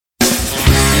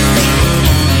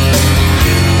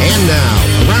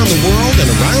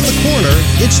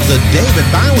It's the David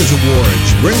Bowers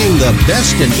Awards, bringing the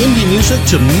best in indie music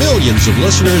to millions of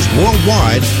listeners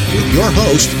worldwide with your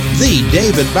host, The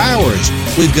David Bowers.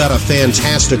 We've got a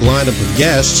fantastic lineup of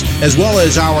guests, as well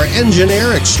as our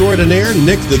engineer extraordinaire,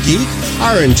 Nick the Geek,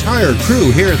 our entire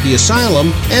crew here at the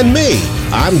Asylum, and me.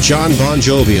 I'm John Bon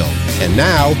Jovial. And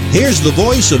now, here's the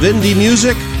voice of indie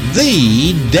music,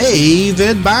 The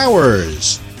David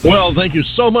Bowers. Well, thank you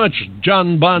so much,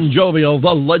 John Bon Jovial,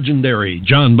 the legendary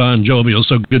John Bon Jovial.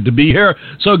 So good to be here.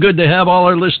 So good to have all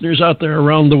our listeners out there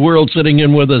around the world sitting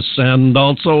in with us, and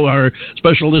also our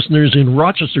special listeners in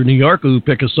Rochester, New York, who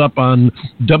pick us up on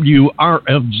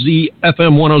WRFZ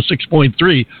FM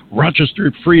 106.3,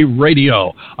 Rochester Free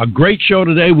Radio. A great show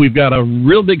today. We've got a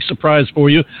real big surprise for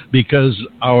you because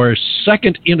our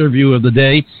second interview of the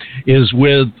day is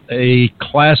with a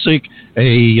classic,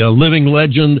 a living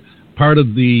legend, part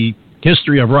of the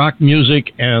history of rock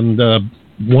music, and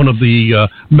one of the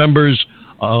members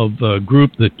of a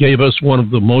group that gave us one of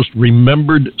the most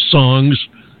remembered songs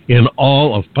in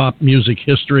all of pop music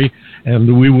history,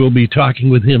 and we will be talking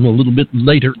with him a little bit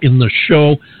later in the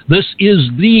show. This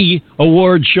is the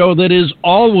award show that is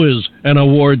always an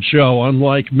award show.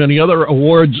 Unlike many other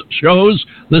awards shows,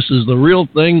 this is the real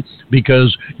thing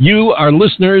because you, our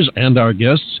listeners, and our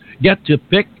guests get to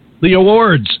pick the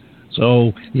awards.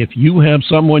 So if you have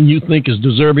someone you think is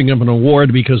deserving of an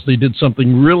award because they did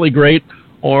something really great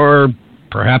or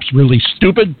perhaps really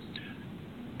stupid,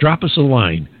 drop us a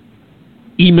line.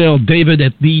 Email David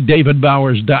at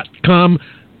TheDavidBowers.com,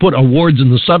 put awards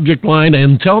in the subject line,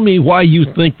 and tell me why you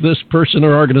think this person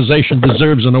or organization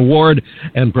deserves an award,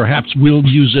 and perhaps we'll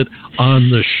use it on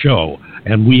the show.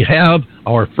 And we have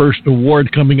our first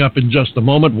award coming up in just a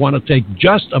moment. Want to take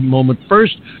just a moment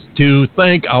first to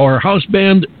thank our house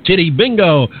band, Titty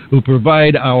Bingo, who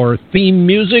provide our theme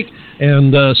music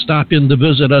and stop in to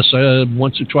visit us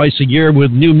once or twice a year with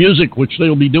new music, which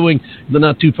they'll be doing in the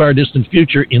not-too-far-distant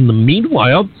future. In the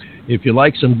meanwhile, if you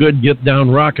like some good get-down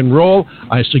rock and roll,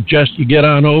 I suggest you get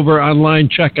on over online,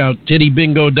 check out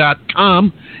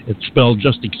tittybingo.com. It's spelled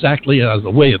just exactly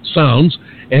the way it sounds,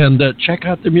 and check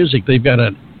out their music. They've got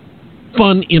a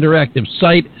fun, interactive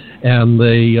site, and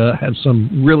they have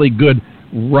some really good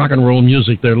rock and roll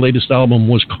music. Their latest album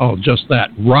was called just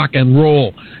that, Rock and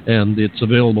Roll, and it's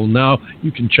available now.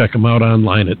 You can check them out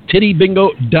online at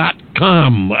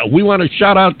tittybingo.com. We want to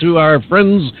shout out to our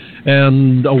friends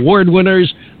and award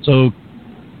winners, so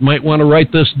might want to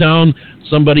write this down,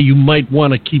 somebody you might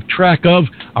want to keep track of.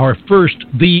 Our first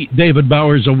The David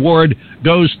Bowers Award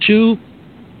goes to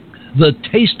the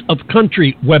Taste of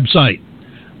Country website.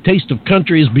 Taste of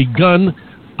Country has begun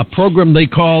a program they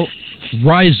call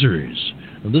Risers.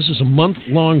 Now, this is a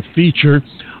month-long feature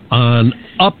on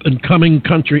up-and-coming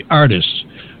country artists.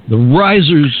 The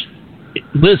Risers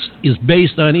list is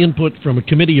based on input from a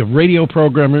committee of radio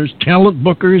programmers, talent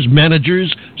bookers,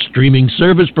 managers, streaming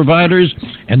service providers,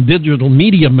 and digital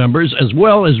media members, as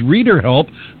well as reader help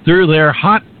through their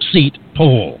hot seat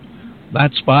poll.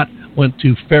 That spot went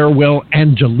to Farewell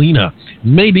Angelina.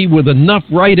 Maybe with enough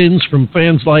write-ins from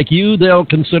fans like you, they'll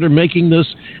consider making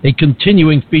this a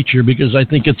continuing feature, because I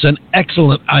think it's an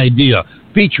excellent idea,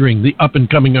 featuring the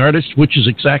up-and-coming artists, which is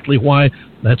exactly why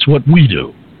that's what we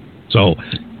do. So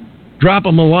drop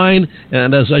them a line,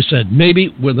 and as I said, maybe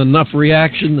with enough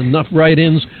reaction, enough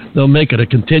write-ins, they'll make it a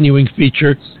continuing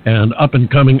feature, and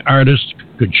up-and-coming artists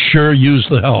could sure use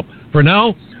the help. For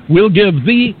now, we'll give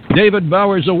the David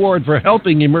Bowers Award for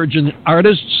helping emerging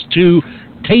artists to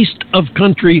Taste of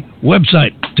Country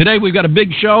website. Today we've got a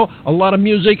big show, a lot of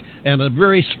music, and a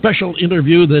very special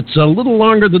interview that's a little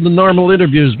longer than the normal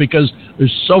interviews because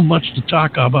there's so much to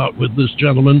talk about with this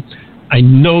gentleman. I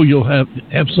know you'll have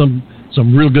some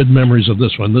real good memories of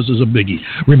this one. This is a biggie.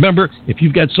 Remember, if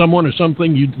you've got someone or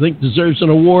something you think deserves an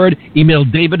award, email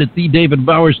David at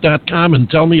TheDavidBowers.com and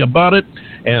tell me about it.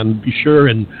 And be sure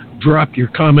and drop your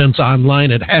comments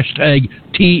online at hashtag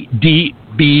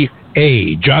TDBA.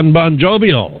 John Bon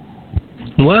Jovial.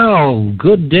 Well,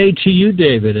 good day to you,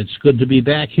 David. It's good to be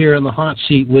back here in the hot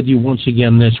seat with you once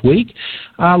again this week.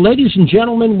 Ladies and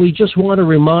gentlemen, we just want to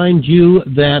remind you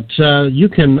that you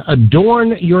can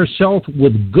adorn yourself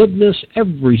with goodness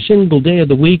every single day of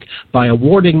the week by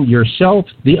awarding yourself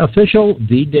the official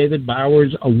The David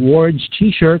Bowers Awards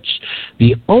T-shirts,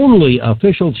 the only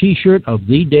official T-shirt of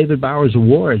The David Bowers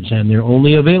Awards, and they're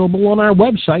only available on our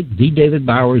website,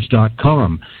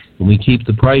 TheDavidBowers.com. and we keep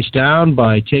the price down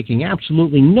by taking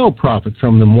absolutely no profit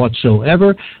from them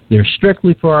whatsoever. They're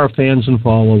strictly for our fans and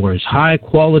followers.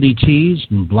 High-quality tees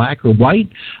in black or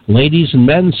white, ladies and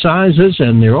men's sizes,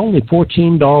 and they're only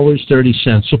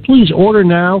 $14.30. So please order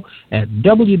now at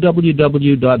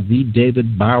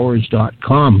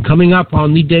www.TheDavidBowers.com. Coming up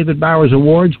on the David Bowers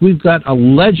Awards, we've got a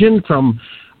legend from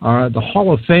the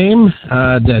Hall of Fame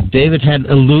that David had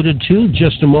alluded to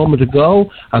just a moment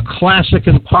ago, a classic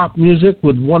in pop music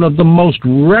with one of the most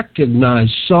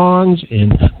recognized songs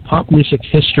in pop music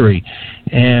history.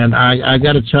 And I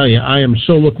got to tell you, I am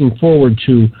so looking forward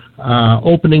to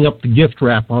opening up the gift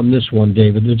wrap on this one,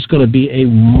 David. It's going to be a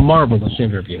marvelous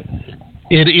interview.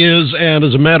 It is, and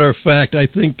as a matter of fact, I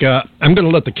think I'm going to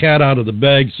let the cat out of the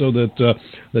bag so that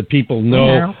that people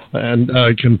know and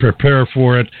can prepare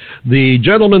for it. The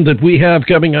gentleman that we have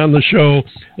coming on the show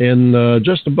in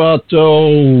just about,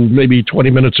 maybe 20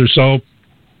 minutes or so,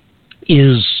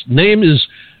 his name is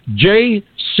Jay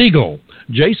Siegel.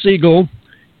 Jay Siegel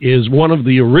is one of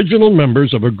the original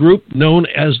members of a group known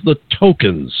as the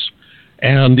Tokens.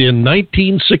 And in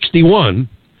 1961,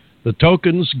 the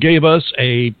Tokens gave us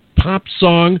a pop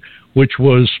song which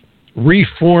was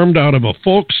reformed out of a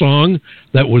folk song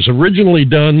that was originally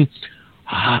done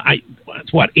 80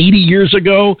 years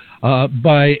ago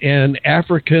by an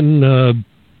African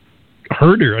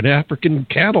herder, an African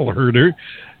cattle herder,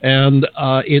 and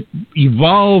it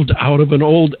evolved out of an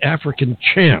old African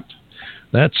chant.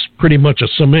 That's pretty much a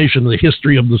summation of the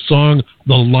history of the song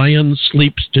 "The Lion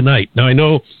Sleeps Tonight." Now, I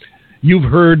know you've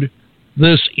heard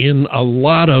this in a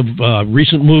lot of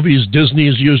recent movies. Disney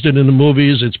has used it in the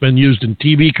movies. It's been used in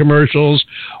TV commercials.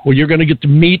 Well, you're going to get to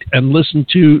meet and listen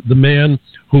to the man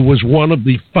who was one of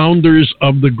the founders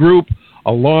of the group,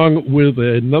 along with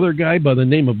another guy by the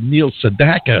name of Neil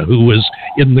Sedaka, who was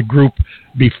in the group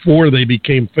before they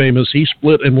became famous. He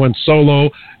split and went solo,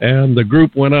 and the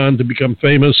group went on to become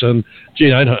famous. And,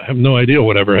 gee, I have no idea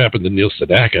whatever happened to Neil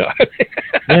Sedaka.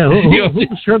 Yeah,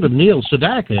 who's heard of Neil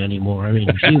Sedaka anymore? I mean,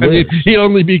 he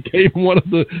only became one of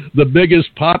the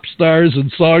biggest pop stars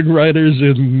and songwriters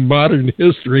in modern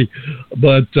history.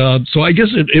 But so I guess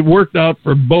it worked out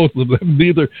for both of them.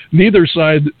 Neither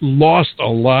side lost a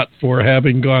lot for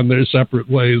having gone their separate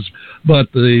ways.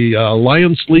 But the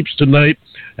Lion Sleeps Tonight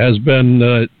has been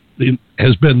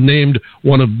named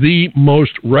one of the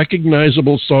most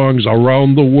recognizable songs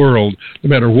around the world. No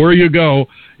matter where you go,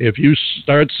 if you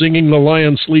start singing "The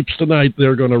Lion Sleeps Tonight,"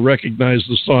 they're going to recognize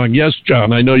the song. Yes,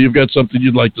 John, I know you've got something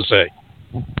you'd like to say.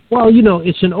 Well,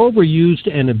 it's an overused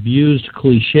and abused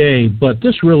cliche, but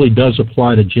this really does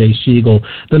apply to Jay Siegel.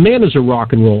 The man is a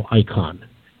rock and roll icon.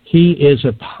 He is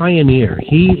a pioneer.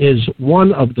 He is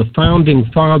one of the founding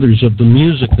fathers of the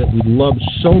music that we love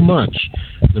so much,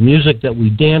 the music that we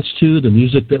dance to, the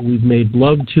music that we've made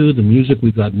love to, the music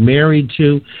we got married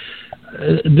to.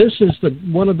 This is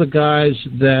one of the guys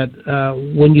that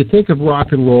when you think of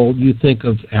rock and roll, you think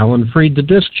of Alan Freed, the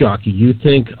disc jockey. You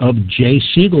think of Jay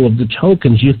Siegel of the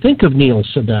Tokens. You think of Neil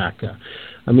Sedaka.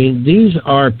 I mean, these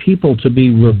are people to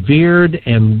be revered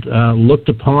and looked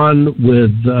upon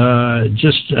with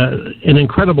just an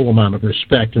incredible amount of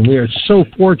respect, and we are so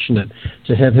fortunate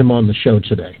to have him on the show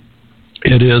today.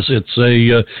 It is.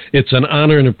 It's an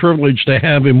honor and a privilege to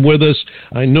have him with us.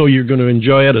 I know you're going to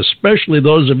enjoy it, especially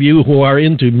those of you who are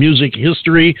into music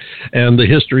history and the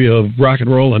history of rock and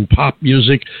roll and pop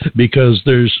music, because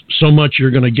there's so much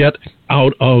you're going to get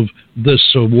out of this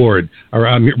award, or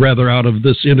rather out of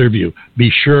this interview. Be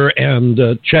sure and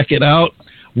check it out.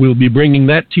 We'll be bringing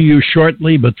that to you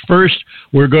shortly, but first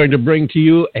we're going to bring to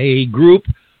you a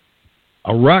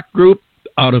rock group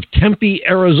out of Tempe,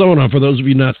 Arizona. For those of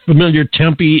you not familiar,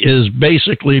 Tempe is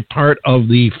basically part of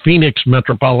the Phoenix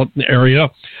metropolitan area.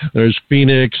 There's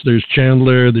Phoenix, there's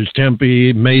Chandler, there's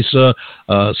Tempe, Mesa,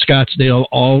 Scottsdale,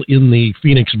 all in the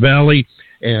Phoenix Valley.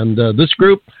 And this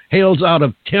group hails out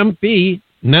of Tempe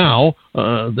now.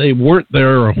 They weren't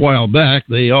there a while back.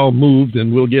 They all moved,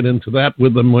 and we'll get into that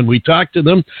with them when we talk to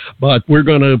them. But we're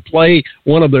going to play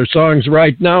one of their songs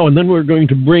right now, and then we're going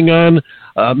to bring on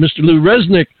Mr. Lou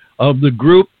Resnick of the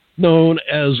group known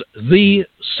as The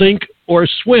Sink or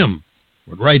Swim.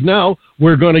 But right now,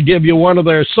 we're going to give you one of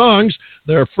their songs.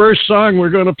 Their first song we're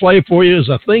going to play for you is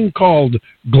a thing called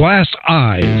Glass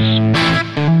Eyes.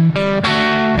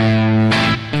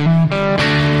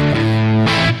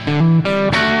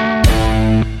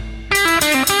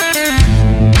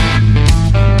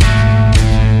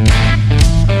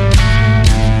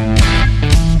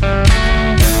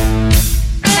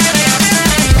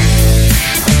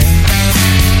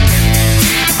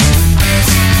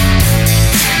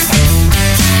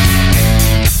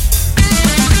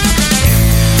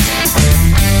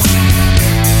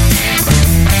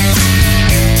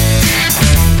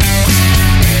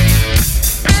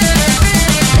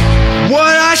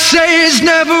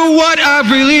 I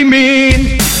really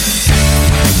mean.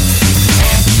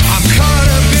 I'm caught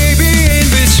up, baby, in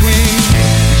between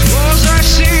these walls I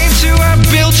seem to have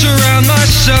built around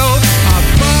myself. I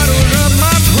bottled up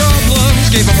my problems,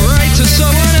 gave them right to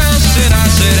someone else, and I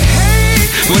said, hey,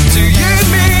 what do you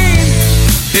mean?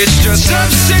 It's just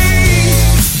obscene,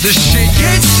 the shit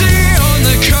you'd see on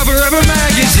the cover of a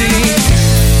magazine.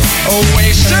 A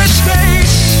waste of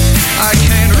space, I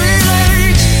can't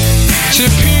relate to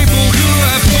people who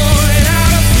have fallen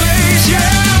out of place.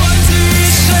 Yeah, what do you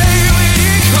say when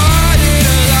you're caught in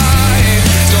a lie?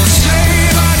 Don't say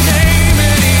my name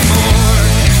anymore.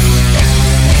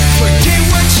 Forget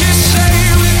what you say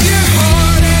with your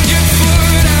heart and your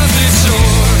foot out the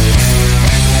door.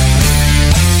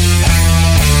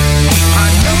 I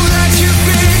know that you've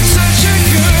been such a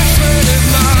good friend of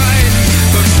mine,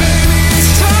 but baby,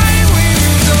 it's time we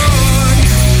moved on.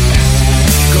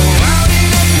 Go out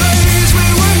in a place we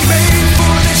were made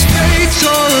for this place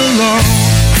all along.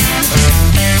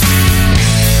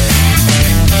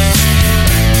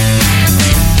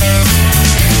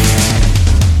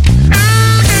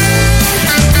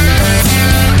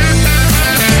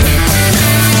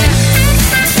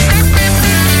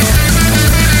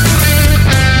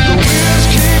 The wheels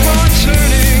keep on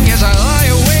turning as I lie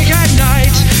awake at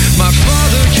night. My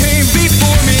father came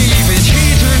before me, even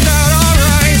he turned out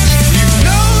alright. You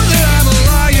know that I'm a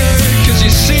liar, cause you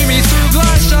see me through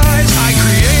glass eyes. I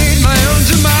create my own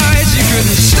demise, you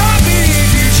couldn't stop me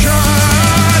if you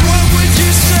tried. What would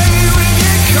you say when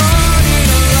you're caught in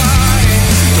a lie?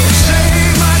 Don't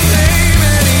say my name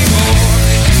anymore.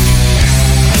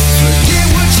 Forget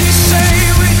what you say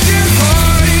with your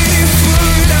heart and your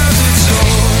foot out the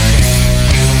door.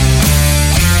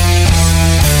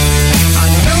 I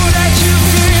know that you've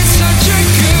been such a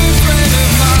good friend of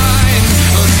mine,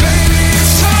 but baby,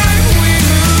 it's time we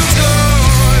moved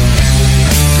on.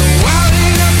 Go out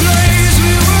in a blaze,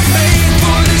 we were made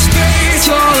for this place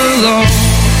all alone.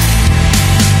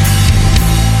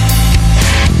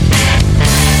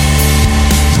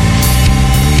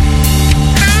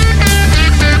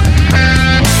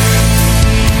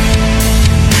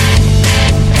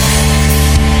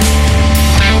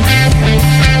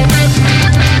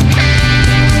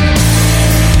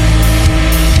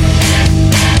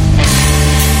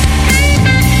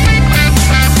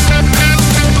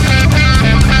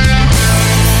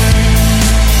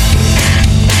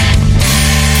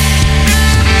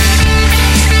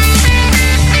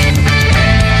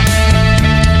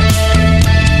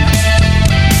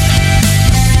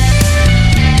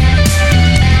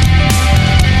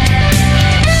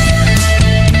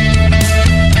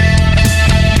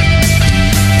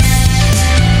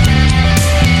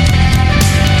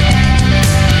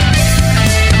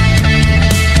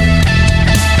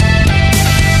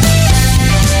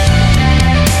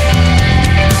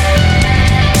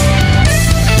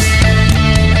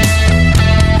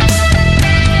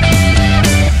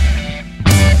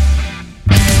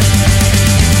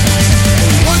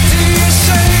 What do you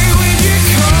say when you're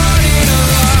caught in a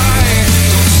lie?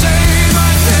 Don't say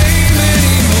my name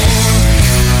anymore.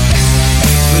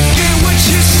 Forget what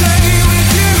you say with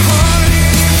your heart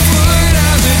and your foot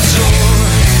out the door.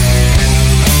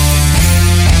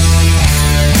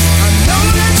 I know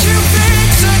that you've been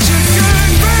such a good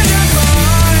friend of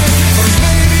mine, but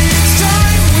maybe it's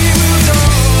time we moved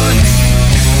on.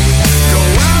 Go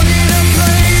out in a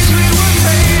place we were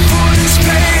made for this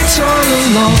place all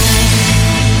along.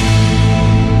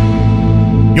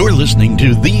 You're listening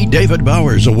to the David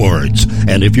Bowers Awards,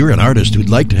 and if you're an artist who'd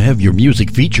like to have your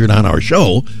music featured on our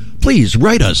show, please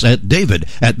write us at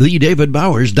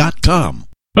david@TheDavidBowers.com.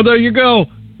 Well, there you go.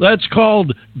 That's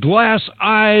called Glass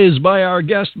Eyes by our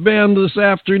guest band this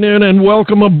afternoon, and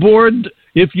welcome aboard,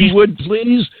 if you would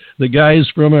please, the guys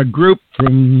from a group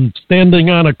from Standing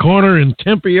on a Corner in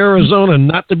Tempe, Arizona,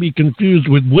 not to be confused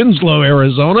with Winslow,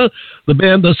 Arizona, the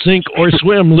band The Sink or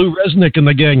Swim, Lou Resnick and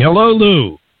the gang. Hello,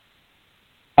 Lou.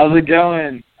 How's it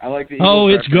going? I like the Oh,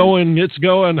 Eagles it's reference.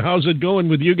 going. How's it going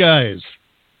with you guys?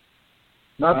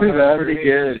 Not too bad. Pretty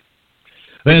good.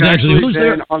 And actually, who's been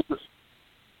there? on the-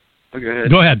 Oh, go ahead.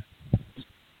 Go ahead.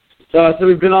 So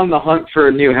we've been on the hunt for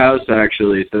a new house,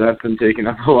 actually, so that's been taking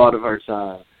up a lot of our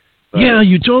time. But, yeah,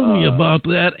 you told me about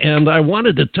that, and I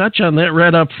wanted to touch on that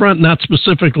right up front, not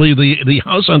specifically the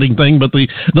house hunting thing, but the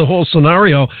whole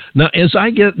scenario. Now,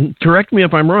 correct me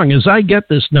if I'm wrong, as I get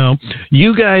this now,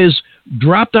 you guys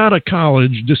dropped out of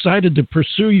college, decided to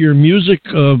pursue your music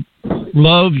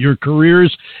love, your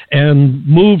careers, and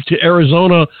moved to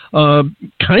Arizona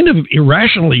kind of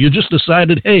irrationally. You just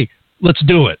decided, hey, let's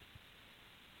do it.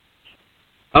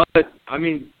 I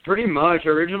mean, pretty much.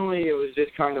 Originally, it was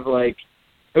just kind of like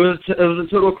It was a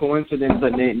total coincidence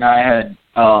that Nate and I had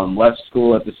left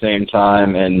school at the same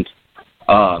time, and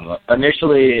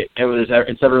initially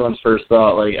it's everyone's first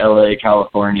thought, like LA,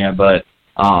 California, but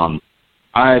I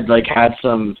had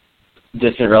some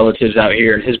distant relatives out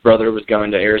here, and his brother was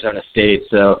going to Arizona State,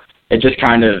 so it just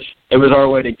it was our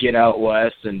way to get out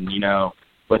west, and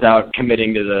without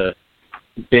committing to the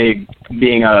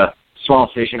being a small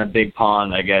fish in a big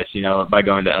pond, I guess, by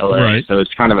going to LA. Right. So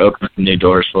it's kind of opened new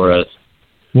doors for us.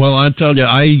 Well, I tell you,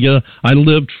 I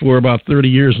lived for about 30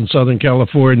 years in Southern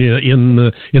California in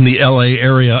the L.A.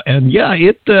 area, and yeah,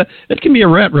 it can be a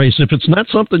rat race if it's not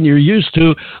something you're used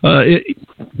to.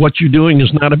 What you're doing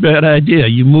is not a bad idea.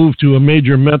 You move to a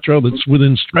major metro that's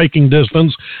within striking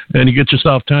distance, and you get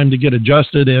yourself time to get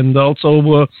adjusted, and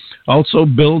also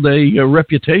build a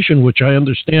reputation, which I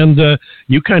understand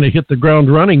you kind of hit the ground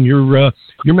running. You're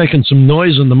making some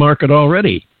noise in the market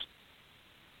already.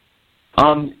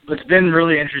 It's been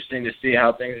really interesting to see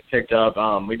how things have picked up.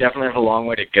 We definitely have a long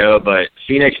way to go, but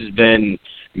Phoenix has been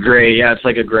great. Yeah, it's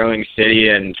like a growing city,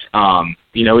 and,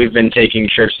 we've been taking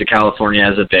trips to California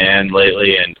as a band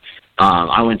lately, and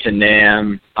I went to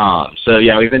NAMM. So,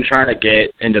 yeah, we've been trying to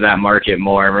get into that market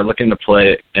more, and we're looking to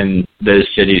play in those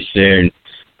cities soon.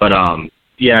 But,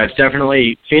 yeah, it's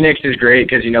definitely – Phoenix is great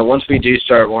because, once we do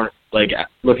start,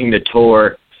 looking to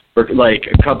tour, we're,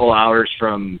 a couple hours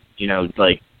from,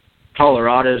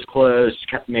 Colorado's closed.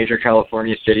 Major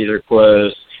California cities are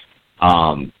closed.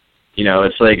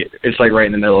 It's right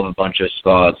in the middle of a bunch of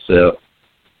spots. So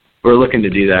we're looking to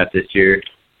do that this year.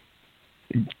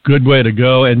 Good way to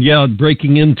go. And yeah,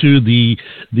 breaking into the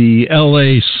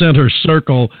LA center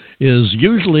circle is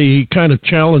usually kind of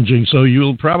challenging. So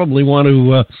you'll probably want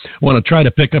to try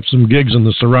to pick up some gigs in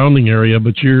the surrounding area.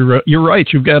 But you're right.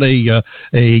 You've got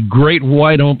a great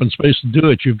wide open space to do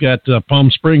it. You've got Palm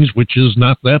Springs, which is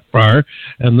not that far,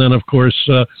 and then of course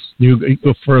you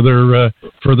go further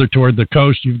toward the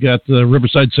coast. You've got the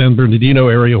Riverside San Bernardino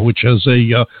area, which has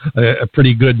a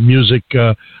pretty good music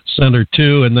center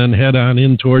too, and then head on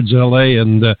in towards LA,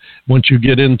 and once you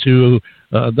get into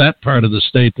that part of the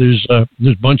state, there's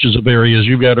bunches of areas.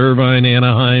 You've got Irvine,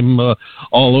 Anaheim,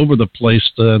 all over the place,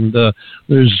 and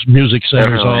there's music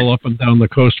centers all up and down the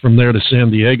coast from there to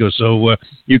San Diego. So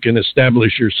you can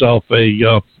establish yourself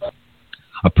a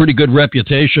pretty good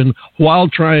reputation while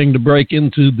trying to break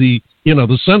into the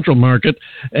central market,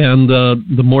 and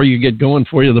the more you get going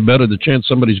for you, the better the chance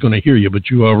somebody's going to hear you. But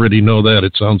you already know that.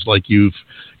 It sounds like you've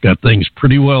got things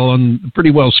pretty well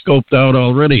scoped out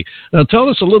already. Now, tell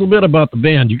us a little bit about the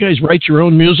band. You guys write your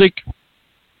own music?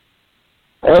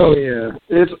 Oh yeah,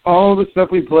 it's all the stuff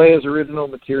we play is original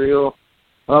material.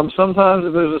 Sometimes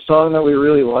if there's a song that we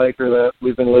really like or that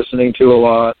we've been listening to a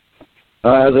lot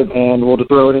as a band, we'll just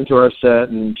throw it into our set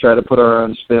and try to put our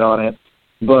own spin on it.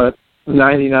 But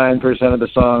 99% of the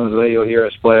songs that you'll hear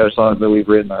us play are songs that we've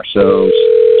written ourselves.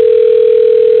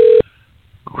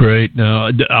 Great. Now,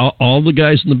 all the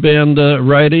guys in the band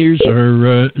writers,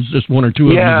 or is just one or two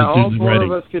of you that do the writing? All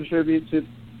four of us contribute to.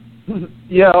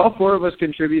 Yeah, all four of us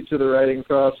contribute to the writing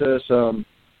process.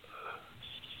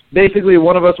 Basically,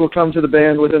 one of us will come to the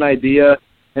band with an idea,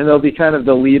 and they'll be kind of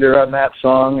the leader on that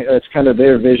song. It's kind of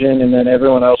their vision, and then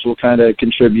everyone else will kind of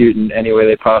contribute in any way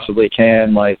they possibly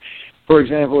can. Like, for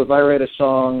example, if I write a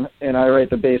song and I write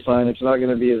the bass line, it's not going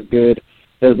to be as good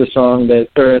as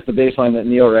the bass line that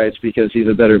Neil writes because he's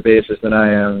a better bassist than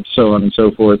I am, so on and so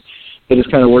forth. It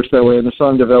just kind of works that way, and the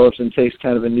song develops and takes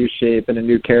kind of a new shape and a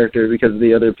new character because of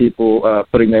the other people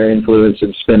putting their influence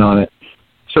and spin on it.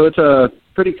 So it's a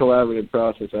pretty collaborative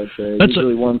process, I'd say.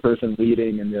 Usually one person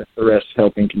leading and the rest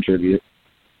helping contribute.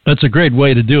 That's a great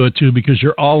way to do it, too, because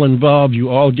you're all involved. You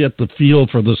all get the feel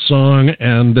for the song,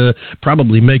 and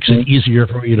probably makes it easier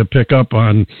for you to pick up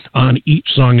on each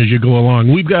song as you go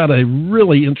along. We've got a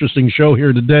really interesting show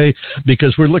here today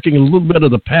because we're looking at a little bit of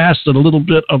the past and a little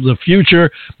bit of the future,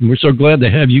 and we're so glad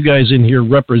to have you guys in here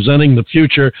representing the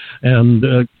future.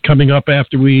 And coming up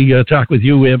after we talk with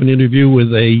you, we have an interview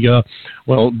with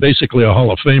basically a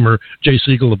Hall of Famer, Jay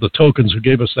Siegel of the Tokens, who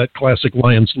gave us that classic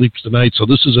Lion Sleeps Tonight. So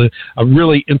this is a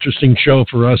really interesting show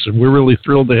for us, and we're really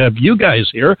thrilled to have you guys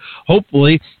here.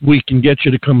 Hopefully we can get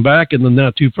you to come back in the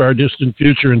not too far distant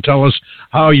future and tell us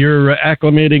how you're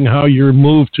acclimating, how your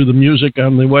move to the music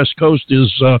on the West Coast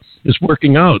is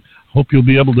working out. Hope you'll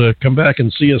be able to come back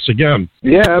and see us again.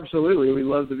 Yeah, absolutely. We'd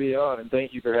love to be on, and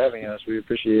thank you for having us. We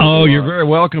appreciate it. Oh, you're very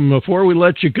welcome. Before we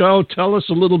let you go, tell us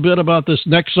a little bit about this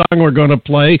next song we're going to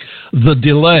play, The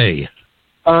Delay.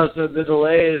 So The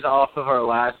Delay is off of our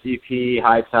last EP,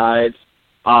 High Tides.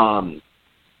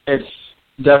 It's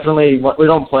definitely, we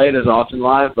don't play it as often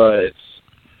live, but it's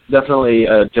definitely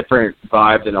a different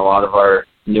vibe than a lot of our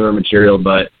newer material,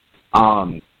 but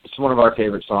it's one of our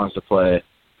favorite songs to play.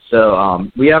 So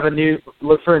we have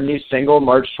look for a new single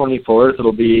March 24th.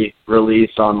 It'll be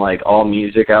released on like all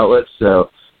music outlets. So,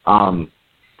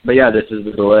 but yeah, this is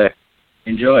The Delay.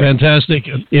 Enjoy. Fantastic.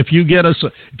 If you get us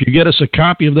a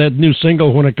copy of that new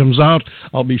single when it comes out,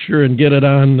 I'll be sure and get it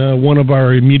on one of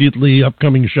our immediately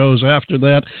upcoming shows after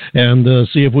that, and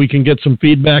see if we can get some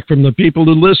feedback from the people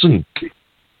who listen.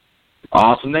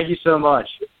 Awesome. Thank you so much.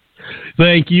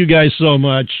 Thank you guys so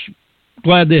much.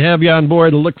 Glad to have you on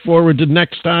board and look forward to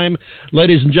next time.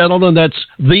 Ladies and gentlemen, that's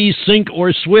The Sink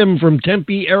or Swim from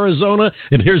Tempe, Arizona,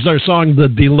 and here's our song, The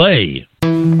Delay.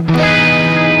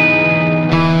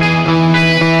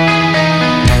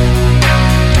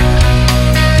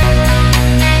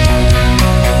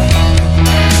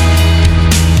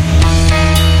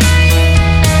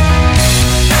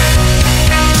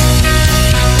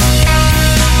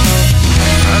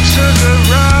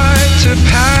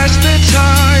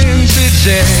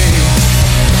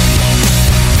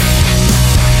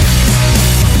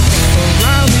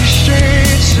 Around these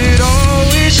streets it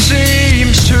always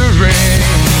seems to rain,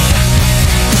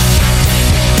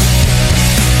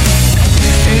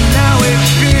 and now it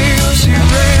feels you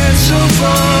ran so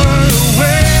far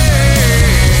away.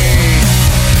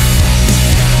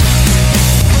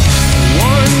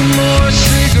 One more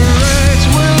cigarette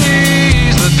will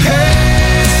ease the pain.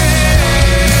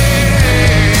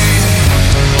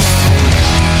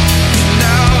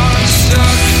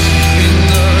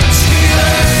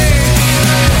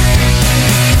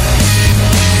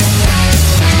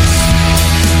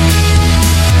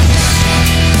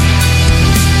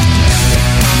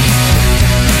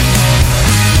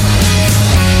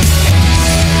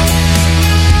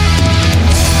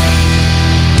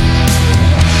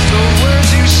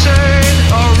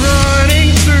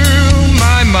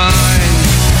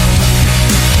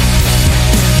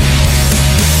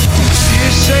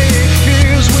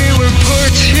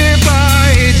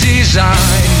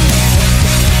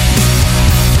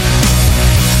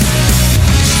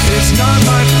 It's not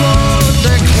my fault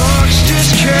that clocks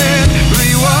just can't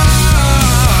rewind.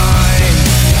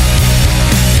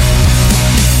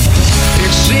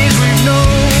 It seems we've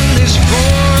known this for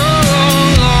a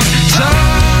long, long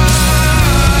time.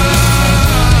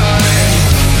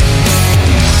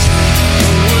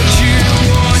 Would you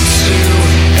want to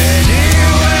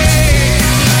anyway?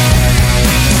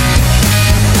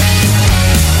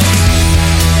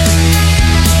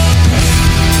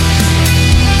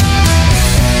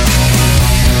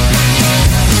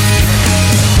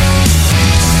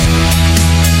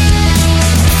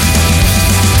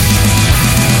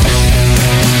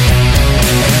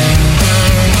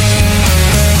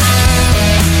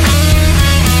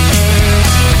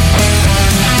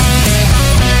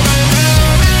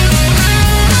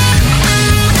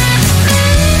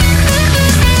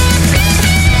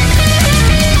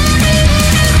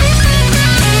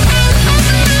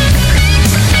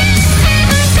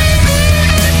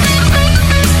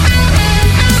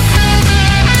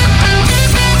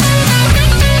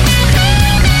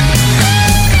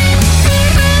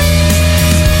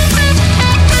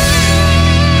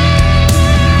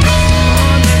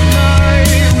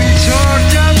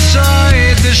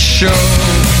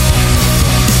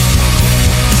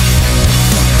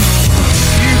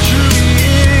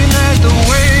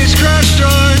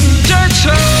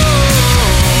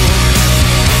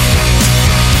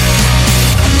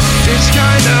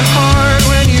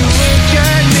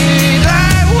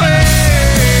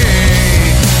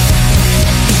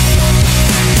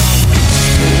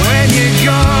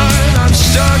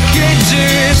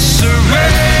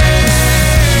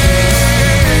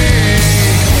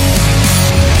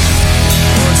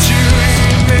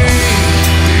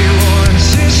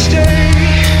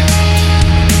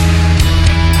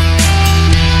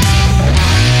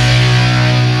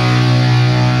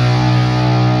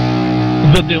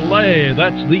 The Delay.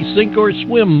 That's The Sink or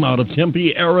Swim out of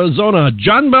Tempe, Arizona.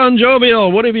 John Bon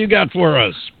Jovial, what have you got for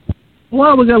us?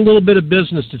 Well, we got a little bit of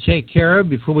business to take care of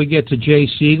before we get to Jay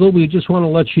Siegel. We just want to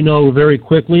let you know very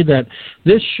quickly that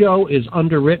this show is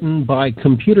underwritten by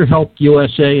Computer Help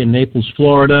USA in Naples,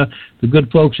 Florida. The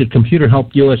good folks at Computer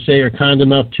Help USA are kind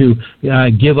enough to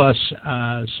give us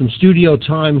some studio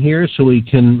time here so we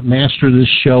can master this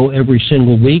show every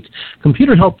single week.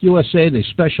 Computer Help USA, they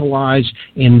specialize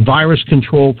in virus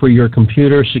control for your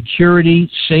computer,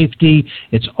 security, safety.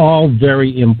 It's all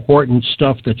very important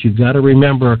stuff that you've got to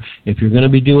remember if you're going to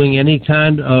be doing any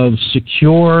kind of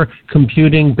secure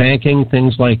computing, banking,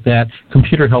 things like that.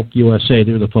 Computer Help USA,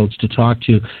 they're the folks to talk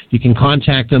to. You can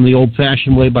contact them the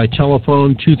old-fashioned way by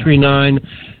telephone, 239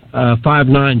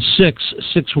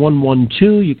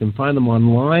 596-6112. You can find them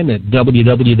online at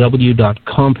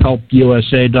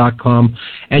www.comphelpusa.com.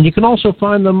 And you can also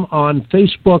find them on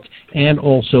Facebook and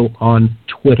also on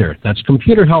Twitter. That's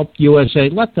Computer Help USA.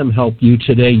 Let them help you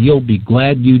today. You'll be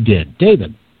glad you did.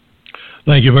 David.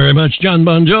 Thank you very much, John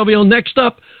Bon Jovial. Next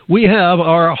up, we have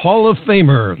our Hall of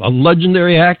Famer, a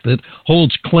legendary act that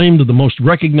holds claim to the most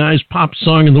recognized pop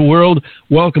song in the world.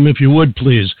 Welcome, if you would,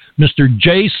 please, Mr.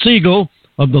 Jay Siegel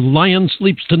of the Lion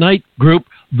Sleeps Tonight group,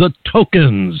 The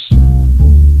Tokens.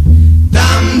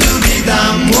 Dum doobie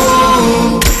dum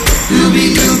whoa,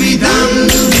 doobie doobie dum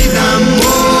doobie dum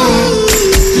whoa,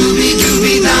 doobie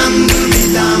doobie dum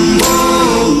doobie dum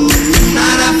whoa.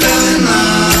 Tonight I fell in love.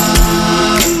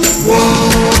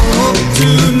 Whoa,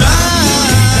 tonight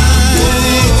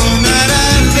I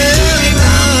fell in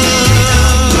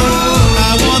love.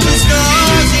 I want the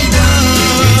stars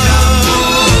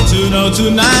to know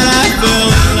tonight I fell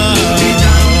in love.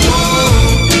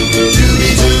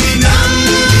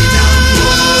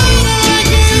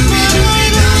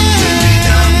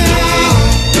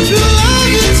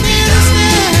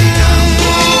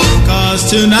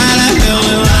 Tonight I fell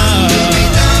in love.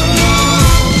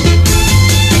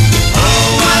 Oh,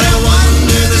 what a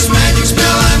wonder, this magic spell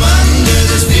I'm under,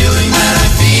 this feeling that I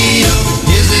feel.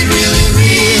 Is it really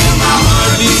real? My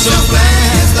heart beats so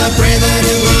fast, I pray that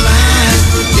it will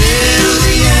last till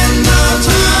the end of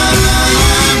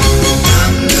time.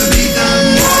 Dum doobie dum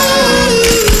whoa,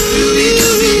 doobie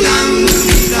doobie dum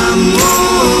doobie dum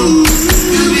whoa,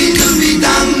 doobie doobie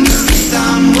dum doobie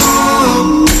dum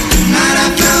whoa. Tonight I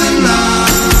fell in love.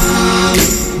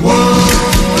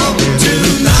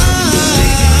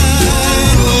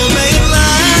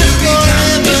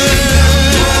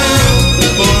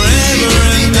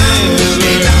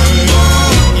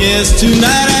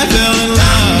 Tonight I fell in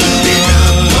love.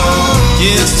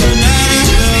 Yes, tonight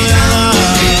I fell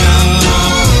in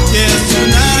love. Yes,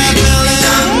 tonight I fell in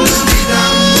love.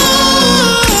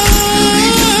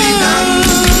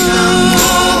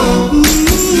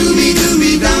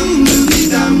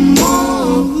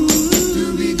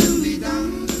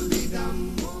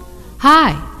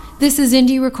 Hi, this is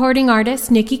indie recording artist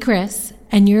Nikki Chris,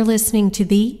 and you're listening to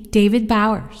the David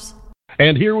Bowers.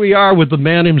 And here we are with the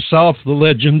man himself, the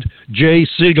legend, Jay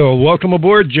Siegel. Welcome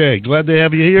aboard, Jay. Glad to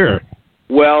have you here.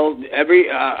 Well,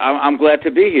 I'm glad to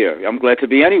be here. I'm glad to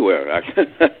be anywhere.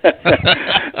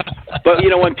 But,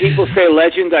 when people say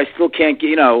legend, I still can't,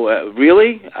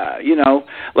 really?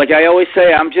 Like I always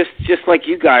say, I'm just like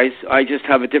you guys. I just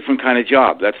have a different kind of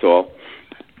job, that's all.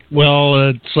 Well,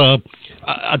 it's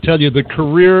I tell you, the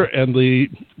career and we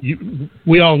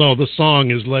all know the song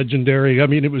is legendary. I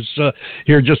mean, it was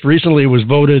here just recently. It was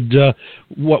voted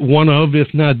one of,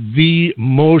 if not the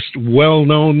most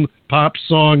well-known pop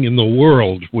song in the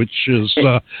world, which is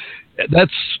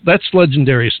that's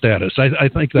legendary status. I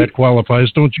think that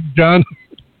qualifies, don't you, John?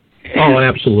 Oh,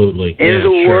 absolutely. In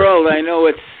the world, I know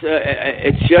it's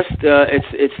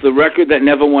the record that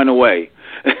never went away.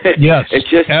 Yes, it's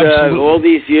just all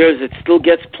these years, it still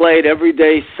gets played every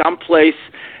day, someplace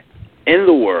in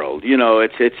the world. It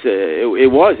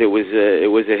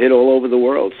was a hit all over the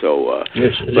world. So,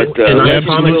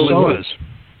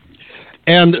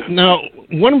 And now,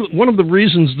 one of the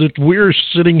reasons that we're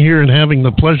sitting here and having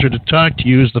the pleasure to talk to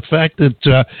you is the fact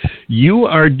that you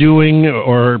are doing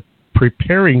or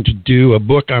preparing to do a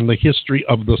book on the history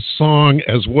of the song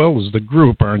as well as the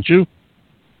group, aren't you?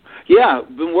 Yeah,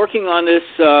 I've been working on this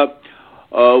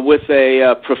with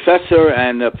a professor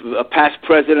and a past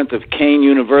president of Kane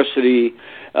University.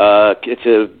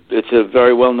 It's a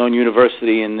very well-known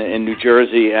university in New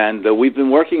Jersey, and we've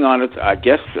been working on it, I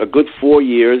guess, a good 4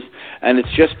 years, and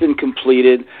it's just been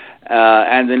completed.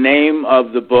 And the name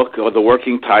of the book, or the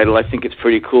working title, I think it's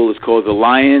pretty cool. It's called The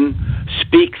Lion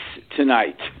Speaks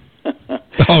Tonight.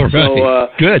 All right. So,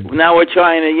 good. Now we're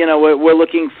trying to, we're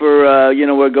looking for,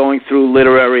 we're going through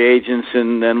literary agents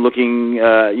and looking,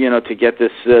 to get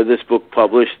this book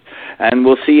published, and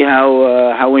we'll see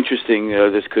how interesting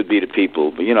this could be to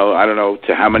people. But, I don't know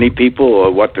to how many people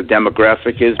or what the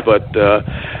demographic is, but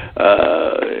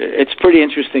it's pretty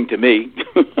interesting to me.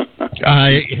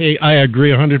 I agree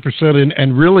 100%,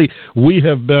 and really we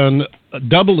have been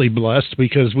doubly blessed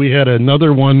because we had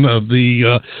another one of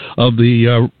the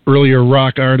earlier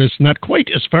rock artists, not quite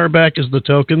as far back as the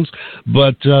Tokens,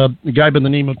 but a guy by the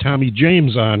name of Tommy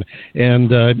James on,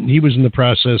 and he was in the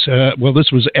process. Well,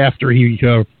 this was after he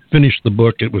finished the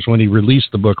book. It was when he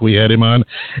released the book we had him on,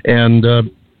 and I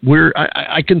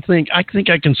think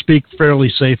I can speak fairly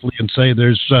safely and say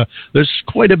there's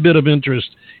quite a bit of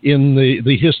interest in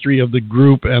the history of the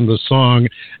group and the song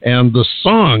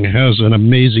has an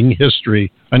amazing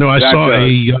history. I know I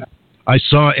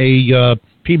saw a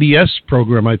PBS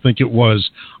program, I think it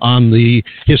was, on the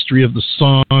history of the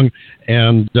song,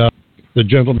 and the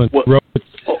gentleman wrote it.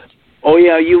 Oh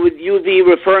yeah, you would be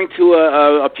referring to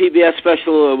a PBS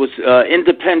special. It was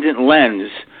Independent Lens.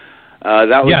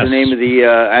 That was the name of the,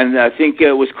 and I think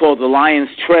it was called The Lion's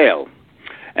Trail.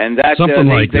 And that something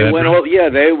like they that. Went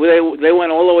they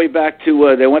went all the way back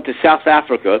to they went to South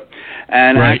Africa,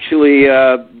 and right. Actually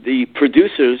the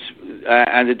producers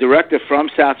and the director from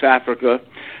South Africa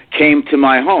came to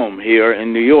my home here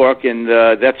in New York, and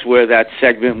that's where that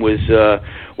segment was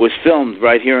filmed,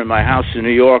 right here in my house in New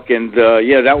York. And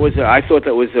that was I thought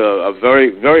that was a very,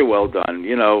 very well done.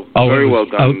 Very well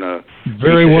done.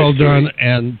 Very well done,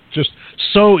 and just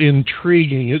so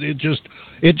intriguing.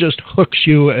 It just hooks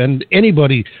you, and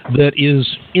anybody that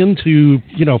is into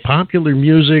popular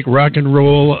music, rock and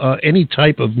roll, any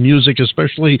type of music,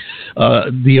 especially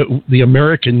the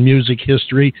American music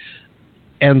history.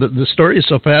 And the story is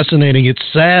so fascinating. It's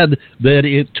sad that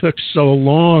it took so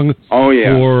long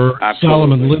for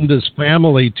Solomon Linda's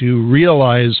family to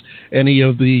realize any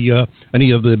of the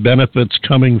benefits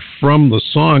coming from the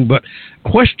song. But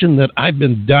question that I've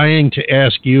been dying to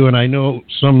ask you, and I know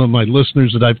some of my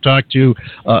listeners that I've talked to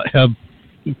have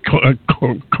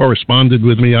corresponded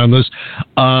with me on this.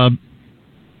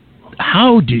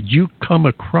 How did you come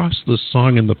across the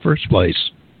song in the first place?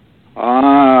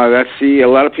 A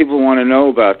lot of people want to know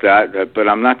about that, but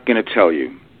I'm not going to tell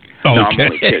you. Okay. No, I'm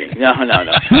only kidding. No. I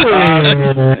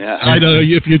know.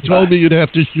 If you told me, you'd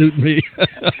have to shoot me.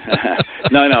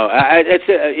 No.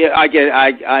 I get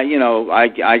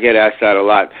asked that a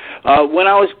lot. When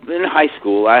I was in high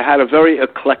school, I had a very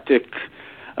eclectic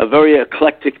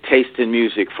taste in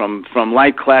music, from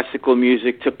light classical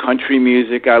music to country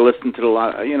music. I listened to a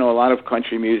lot of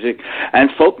country music and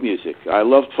folk music. I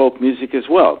loved folk music as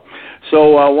well.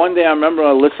 So one day I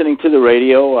remember listening to the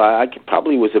radio. I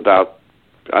probably was about,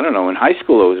 in high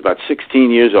school I was about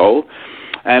 16 years old,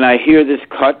 and I hear this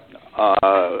cut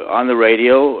on the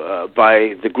radio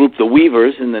by the group The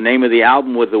Weavers, and the name of the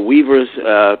album was The Weavers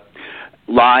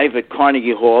live at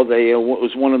Carnegie Hall. They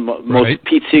was one of the most,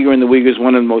 Pete Seeger and the Weavers,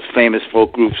 one of the most famous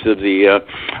folk groups of the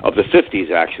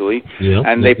 50s, actually. Yep,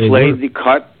 and they played the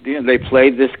cut. They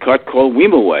played this cut called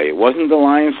Weemaway. It wasn't The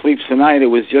Lion Sleeps Tonight. It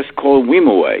was just called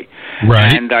Weemaway.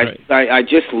 Right. And I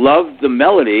just loved the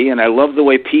melody, and I loved the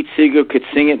way Pete Seeger could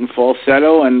sing it in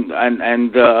falsetto, and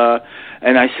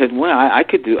I said, well, I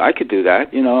could do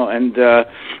that, and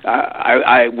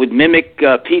I would mimic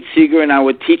Pete Seeger, and I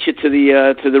would teach it to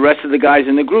the rest of the guys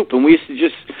in the group, and we used to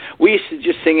just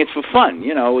sing it for fun,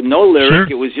 no lyric.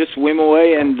 Sure. It was just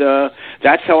Weemaway, and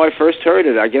that's how I first heard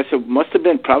it. I guess it must have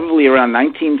been probably around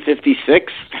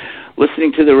 1956,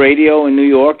 listening to the radio in New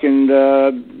York, and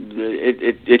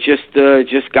it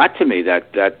just got to me,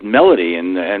 that melody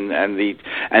and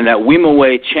that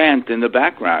Weemaway chant in the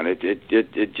background.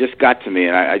 It just got to me,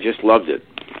 and I just loved it.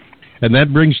 And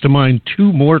that brings to mind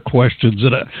two more questions.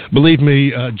 And believe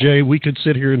me, Jay, we could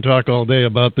sit here and talk all day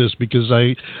about this, because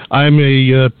I'm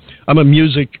a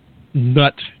music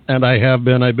nut, and I have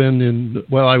been. I've been in.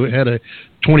 Well, I had a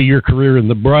 20-year career in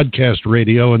the broadcast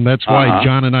radio, and that's why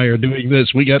John and I are doing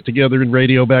this. We got together in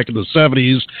radio back in the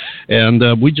 70s,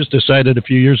 and we just decided a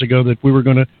few years ago that we were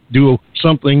going to do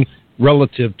something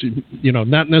relative to,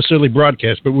 not necessarily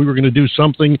broadcast, but we were going to do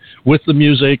something with the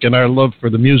music and our love for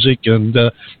the music, and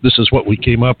this is what we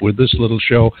came up with, this little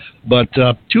show. But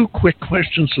two quick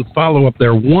questions to follow up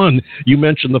there. One, you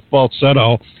mentioned the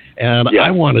falsetto, and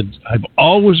I've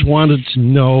always wanted to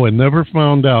know and never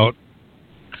found out,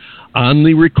 on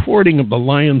the recording of The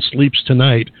Lion Sleeps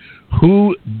Tonight,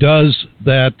 who does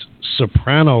that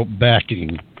soprano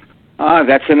backing?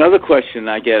 That's another question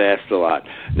I get asked a lot.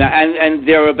 Now, and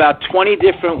there are about 20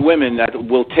 different women that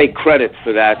will take credit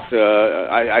for that.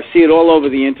 I see it all over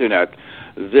the internet.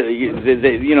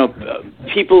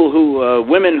 People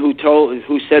women who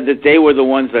said that they were the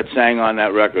ones that sang on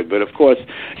that record. But of course,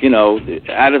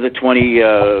 out of the 20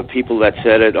 people that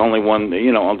said it, only one.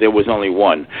 There was only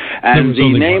one. And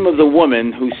the name of the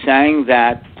woman who sang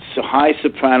that high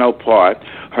soprano part,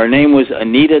 her name was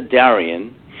Anita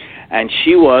Darien. And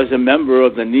she was a member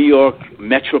of the New York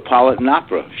Metropolitan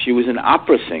Opera. She was an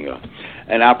opera singer.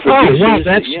 And our producers,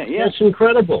 that's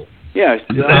incredible. Yeah,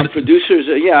 our producers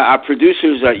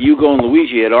at Hugo and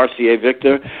Luigi at RCA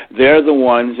Victor, they're the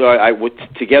ones.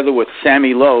 Together with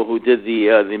Sammy Lowe, who did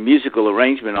the musical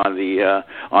arrangement on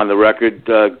the record,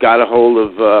 got a hold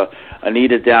of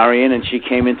Anita Darien, and she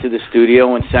came into the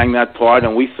studio and sang that part.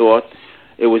 And we thought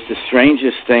it was the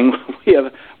strangest thing.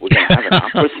 We're going to have an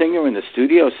opera singer in the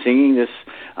studio singing this.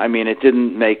 I mean, it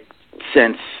didn't make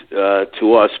sense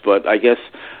to us, but I guess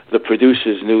the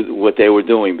producers knew what they were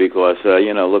doing because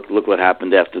look what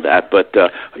happened after that. But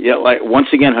like once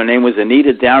again, her name was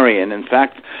Anita Darien. In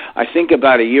fact, I think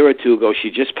about a year or two ago,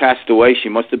 she just passed away. She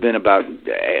must have been about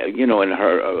in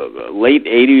her late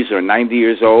 80s or 90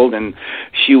 years old, and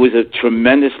she was a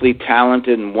tremendously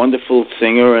talented and wonderful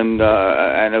singer, and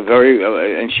a very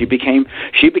and she became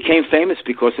famous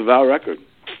because of our record.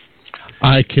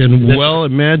 I can well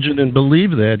imagine and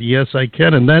believe that. Yes, I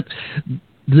can, and that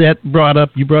brought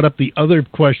up the other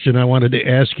question I wanted to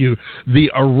ask you, the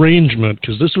arrangement,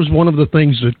 because this was one of the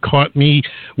things that caught me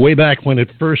way back when it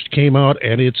first came out,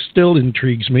 and it still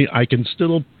intrigues me. I can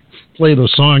still play the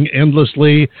song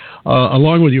endlessly,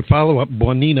 along with your follow-up,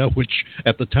 Bonina, which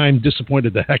at the time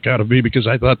disappointed the heck out of me because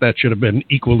I thought that should have been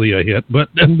equally a hit, but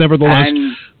nevertheless.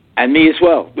 And me as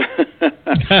well.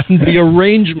 And the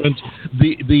arrangement,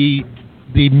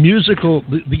 the musical,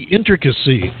 the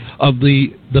intricacy of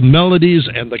the melodies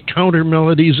and the counter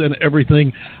melodies and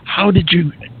everything. How did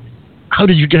you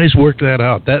guys work that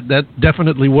out? That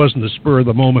definitely wasn't a spur of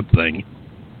the moment thing.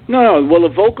 No. Well, the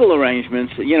vocal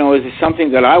arrangements, is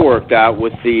something that I worked out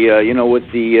with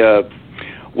with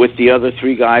the other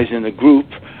three guys in the group.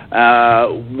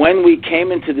 When we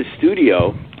came into the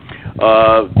studio,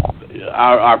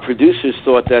 our producers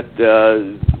thought that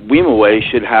Weemaway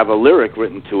should have a lyric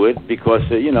written to it because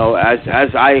as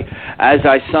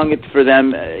I sung it for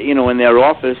them in their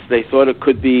office, they thought it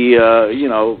could be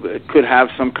it could have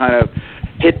some kind of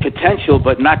hit potential,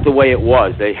 but not the way it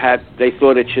was. They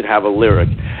thought it should have a lyric.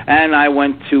 And I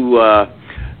went to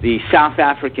the South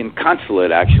African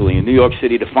consulate actually in New York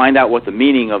City to find out what the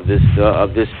meaning of this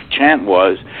chant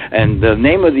was, and the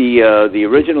name of the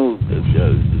original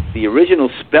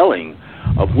spelling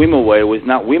of Weemaway was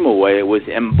not Weemaway, it was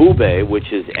Mbube,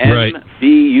 which is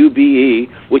M-B-U-B-E,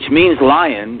 which means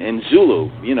lion in Zulu.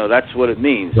 That's what it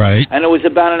means. Right. And it was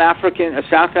about a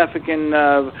South African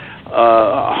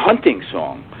hunting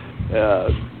song.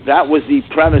 That was the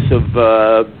premise of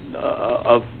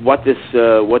what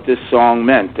this song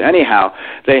meant. Anyhow,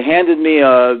 they handed me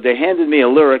a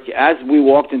lyric as we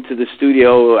walked into the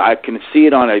studio. I can see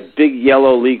it on a big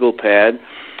yellow legal pad,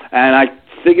 and I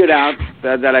figured out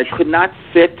that I could not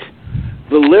fit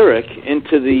the lyric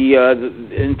into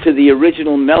the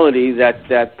original melody that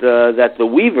the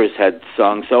Weavers had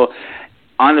sung. So,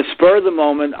 on the spur of the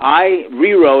moment, I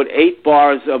rewrote 8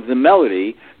 bars of the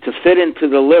melody to fit into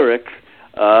the lyric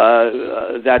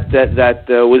that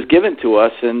was given to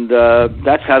us, and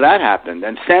that's how that happened.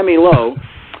 And Sammy Lowe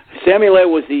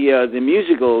was the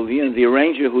musical, the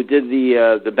arranger who did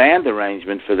the band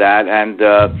arrangement for that. And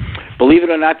believe it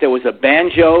or not, there was a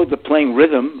banjo playing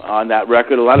rhythm on that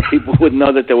record. A lot of people wouldn't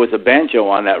know that there was a banjo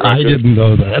on that record. I didn't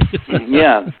know that.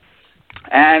 Yeah,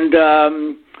 and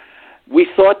we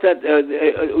thought that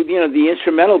the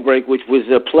instrumental break, which was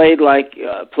played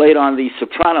on the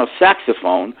soprano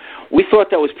saxophone, we thought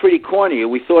that was pretty corny.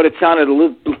 We thought it sounded a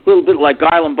little bit like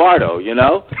Guy Lombardo,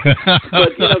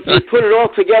 But if you put it all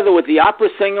together with the opera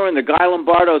singer and the Guy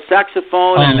Lombardo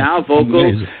saxophone and our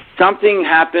vocals, something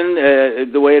happened.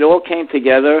 The way it all came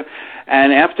together,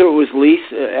 and after it was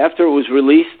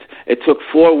released, it took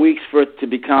 4 weeks for it to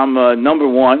become number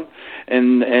one.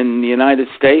 In the United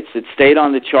States. It stayed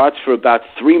on the charts for about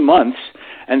 3 months,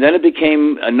 and then it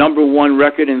became a number one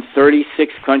record in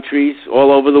 36 countries all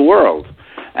over the world.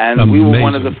 And Amazing. We were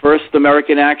one of the first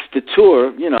American acts to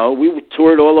tour. We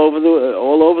toured all over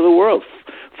the world.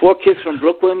 4 kids from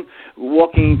Brooklyn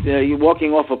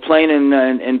walking off a plane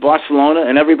in Barcelona,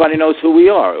 and everybody knows who we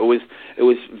are. It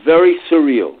was very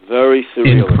surreal, very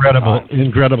surreal.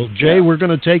 Incredible. Jay, we're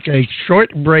going to take a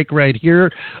short break right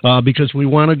here because we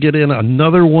want to get in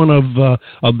another one of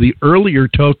the earlier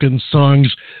Token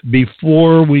songs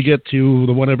before we get to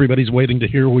the one everybody's waiting to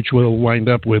hear, which will wind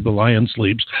up with The Lion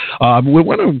Sleeps. We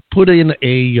want to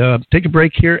take a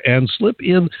break here and slip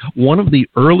in one of the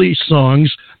early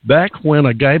songs back when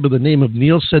a guy by the name of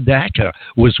Neil Sedaka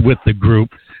was with the group,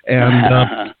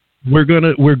 and we're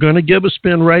gonna give a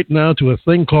spin right now to a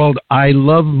thing called "I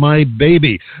Love My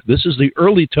Baby." This is the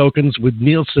early Tokens with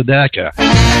Neil Sedaka.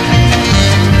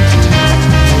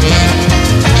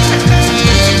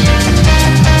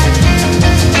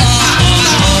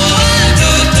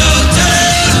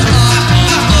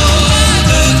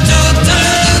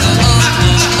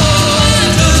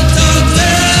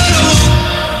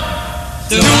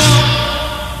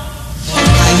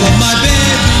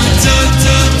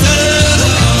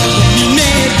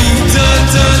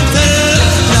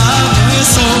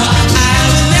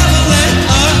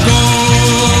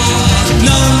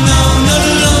 No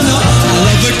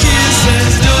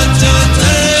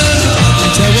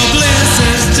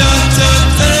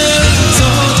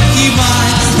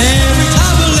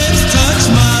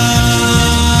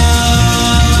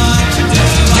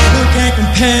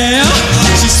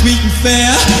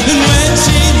fair. And when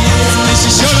she needs me, she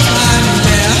sure to find me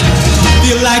there.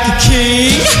 Feel like a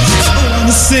king, I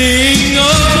wanna sing. Oh,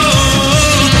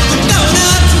 no,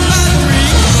 not to my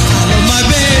ring. I love my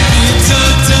baby,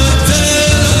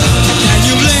 can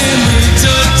you blame me,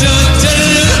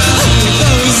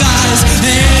 those eyes,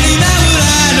 any now will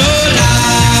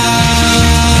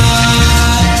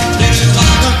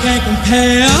I can't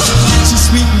compare. She's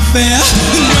sweet and fair.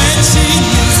 And when she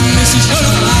needs me, she's sure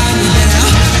to find me there.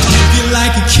 Feel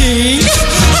like a king, I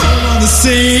wanna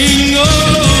sing. Oh,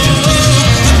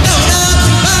 no, not to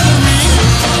bother me.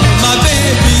 My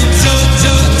baby,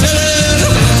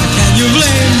 can you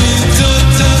blame me?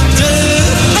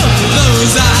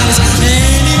 Those eyes,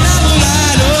 any now will I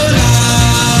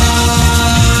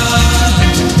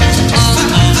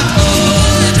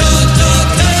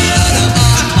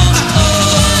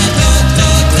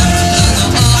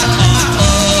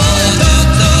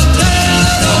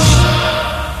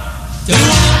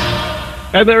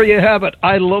And there you have it.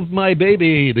 I Love My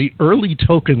Baby, the early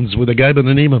tokens with a guy by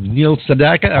the name of Neil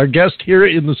Sedaka. Our guest here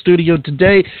in the studio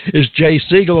today is Jay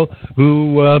Siegel,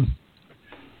 who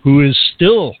is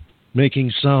still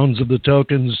making sounds of the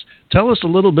tokens. Tell us a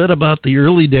little bit about the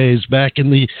early days back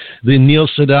in the Neil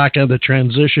Sedaka, the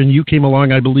transition. You came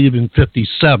along, I believe, in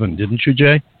 57, didn't you,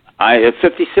 Jay?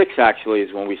 56 actually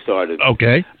is when we started.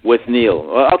 Okay. With Neil.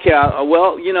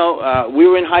 We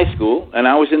were in high school, and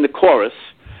I was in the chorus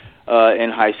in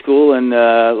high school, and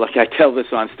like I tell this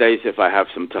on stage if I have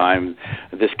some time,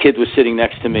 this kid was sitting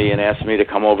next to me and asked me to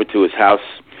come over to his house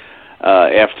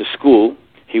after school.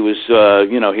 He was,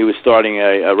 he was starting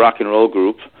a rock and roll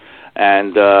group,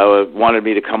 and wanted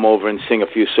me to come over and sing a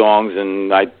few songs,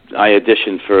 and I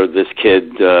auditioned for this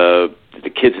kid. The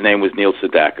kid's name was Neil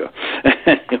Sedaka.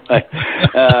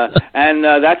 And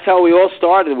that's how we all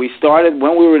started. We started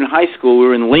when we were in high school. We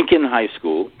were in Lincoln High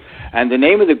School. And the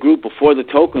name of the group before the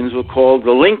Tokens were called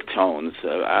the Link Tones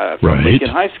from Lincoln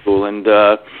High School. And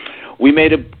we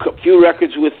made a few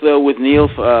records with Neil,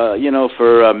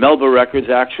 for Melba Records,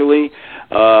 actually.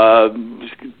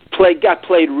 Got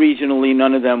played regionally.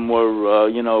 None of them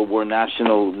were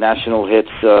national hits.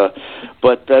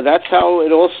 But that's how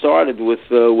it all started with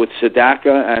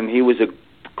Sedaka, and he was a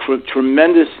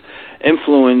tremendous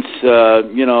influence,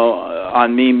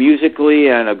 on me musically,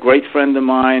 and a great friend of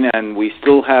mine. And we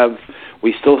still have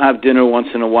dinner once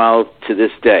in a while to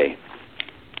this day.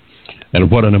 And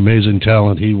what an amazing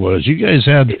talent he was. You guys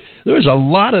there was a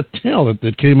lot of talent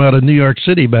that came out of New York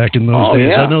City back in those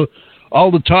days. Yeah. I know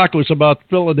all the talk was about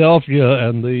Philadelphia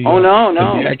and the... Oh, no.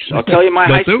 I'll tell you my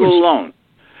high school alone.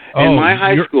 In my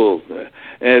high school,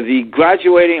 the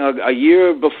graduating, a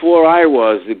year before I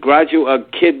was, a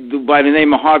kid by the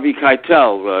name of Harvey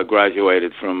Keitel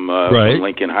graduated from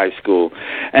Lincoln High School.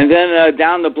 And then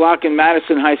down the block in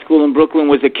Madison High School in Brooklyn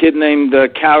was a kid named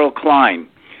Carol Klein,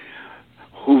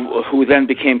 who then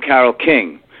became Carol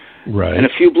King. Right. And a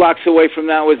few blocks away from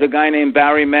that was a guy named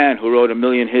Barry Mann, who wrote a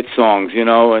million hit songs,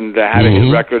 and had a hit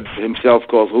record himself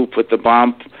called Who Put the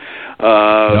Bomb.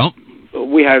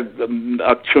 We had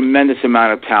a tremendous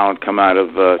amount of talent come out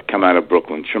of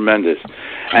Brooklyn, tremendous.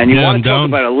 And you want to talk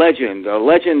about a legend,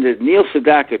 Neil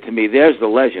Sedaka. To me, there's the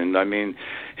legend. I mean,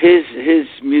 his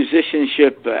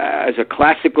musicianship as a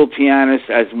classical pianist,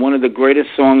 as one of the greatest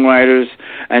songwriters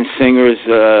and singers.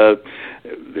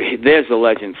 There's a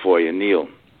legend for you, Neil.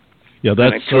 Yeah,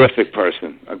 that's a terrific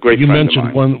person, a great friend of mine. You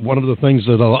mentioned one of the things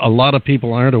that a lot of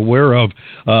people aren't aware of.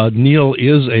 Neil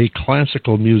is a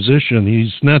classical musician.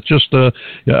 He's not just a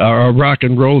rock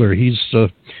and roller. He's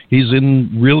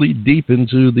in really deep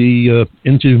into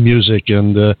music,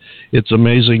 and it's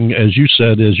amazing, as you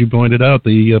said, as you pointed out,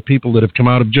 the people that have come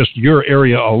out of just your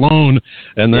area alone,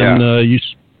 and then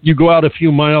you go out a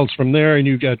few miles from there, and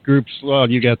you've got groups.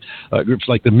 You got groups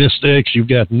like the Mystics. You've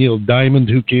got Neil Diamond,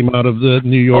 who came out of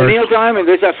New York. Oh, Neil Diamond.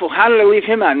 How did I leave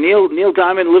him out? Neil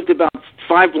Diamond lived about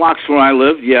 5 blocks from where I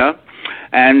lived. Yeah,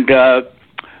 and we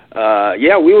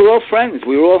were all friends.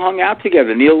 We were all hung out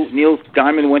together. Neil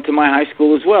Diamond went to my high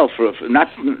school as well.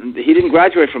 He didn't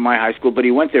graduate from my high school, but he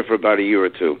went there for about a year or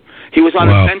two. He was on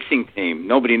the fencing team.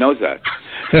 Nobody knows that.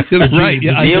 Right.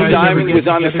 Yeah, Neil Diamond was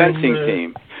on the fencing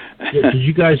team. Did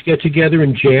you guys get together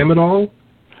and jam at all?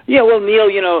 Yeah, well, Neil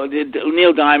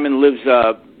Diamond lives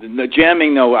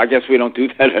jamming. No, I guess we don't do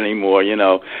that anymore.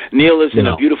 Neil lives in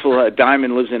a beautiful.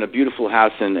 Diamond lives in a beautiful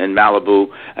house in Malibu,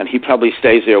 and he probably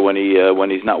stays there when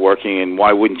he's not working. And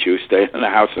why wouldn't you stay in a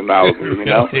house in Malibu?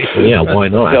 Yeah, why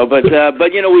not? So, but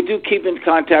we do keep in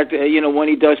contact. When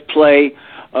he does play.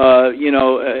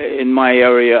 In my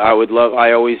area,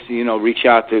 I always, reach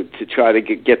out to try to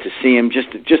get to see him just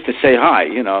to say hi,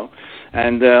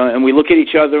 And we look at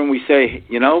each other and we say,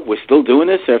 we're still doing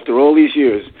this after all these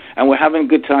years, and we're having a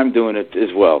good time doing it as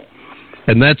well.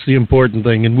 And that's the important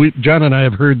thing. And John and I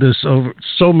have heard this over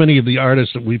so many of the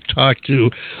artists that we've talked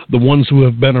to, the ones who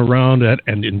have been around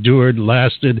and endured,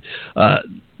 lasted.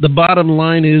 The bottom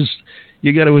line is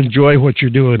you got to enjoy what you're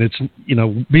doing. It's,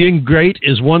 being great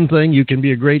is one thing. You can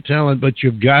be a great talent, but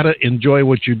you've got to enjoy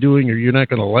what you're doing or you're not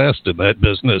going to last in that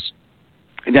business.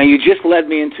 Now you just led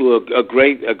me into a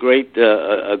great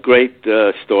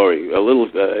story.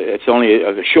 It's only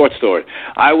a short story.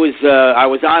 I was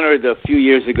honored a few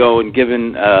years ago and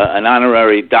given an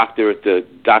honorary doctorate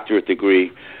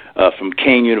degree from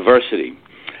Kane University,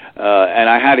 and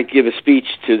I had to give a speech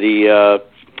to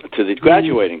the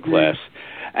graduating class.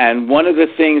 And one of the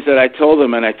things that I told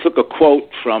them, and I took a quote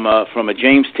from a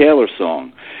James Taylor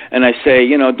song, and I say,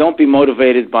 don't be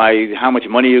motivated by how much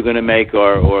money you're going to make,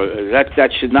 or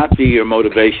that should not be your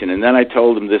motivation. And then I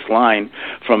told them this line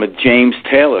from a James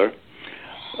Taylor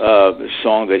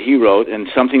song that he wrote, and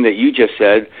something that you just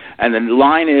said. And the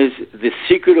line is, "The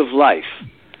secret of life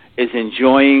is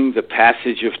enjoying the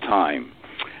passage of time,"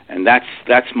 and that's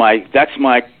my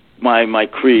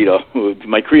credo.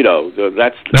 My credo.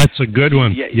 That's a good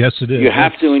one. Yes, it is. You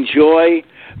have to enjoy,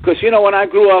 because when I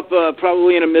grew up,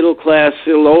 probably in a middle class,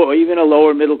 or even a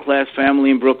lower middle class family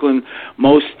in Brooklyn,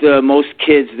 most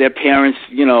kids, their parents,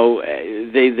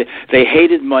 they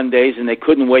hated Mondays and they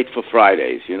couldn't wait for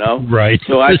Fridays. Right.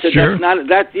 So I said, sure.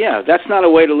 that's not a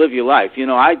way to live your life.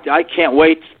 I can't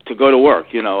wait to go to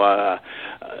work.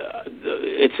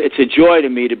 It's a joy to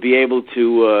me to be able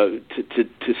to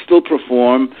still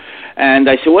perform, and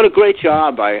I said, what a great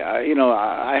job!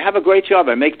 I have a great job.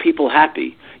 I make people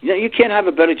happy. You can't have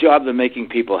a better job than making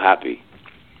people happy.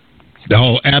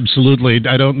 No, absolutely.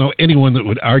 I don't know anyone that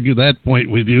would argue that point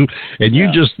with you. And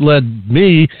you just led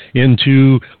me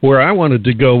into where I wanted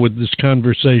to go with this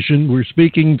conversation. We're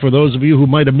speaking, for those of you who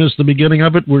might have missed the beginning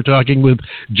of it, we're talking with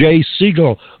Jay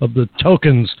Siegel of the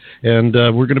Tokens. And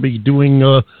we're going to be doing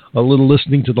a little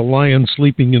listening to the Lion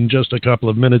sleeping in just a couple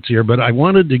of minutes here. But I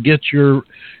wanted to get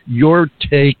your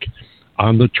take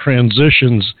on the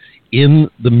transitions in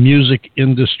the music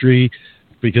industry,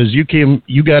 because you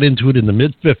got into it in the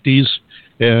mid-'50s,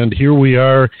 and here we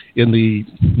are in the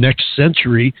next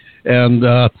century, and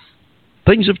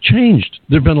things have changed.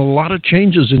 There have been a lot of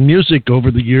changes in music over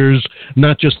the years,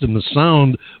 not just in the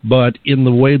sound, but in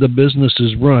the way the business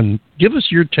is run. Give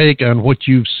us your take on what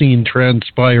you've seen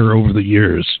transpire over the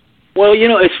years. Well,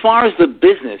 as far as the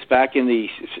business back in the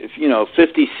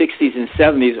 50s, 60s, and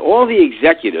 70s, all the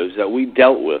executives that we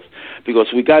dealt with, because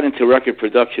we got into record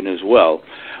production as well,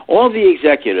 all the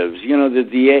executives,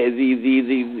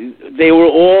 they were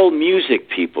all music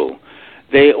people.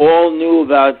 They all knew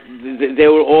about. They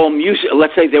were all music.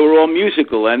 Let's say they were all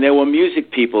musical, and they were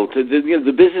music people.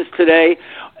 The business today,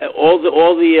 all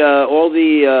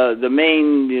the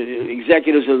main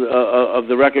executives of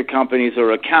the record companies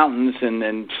are accountants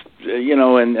and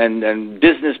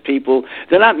business people.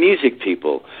 They're not music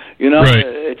people.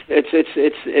 Right.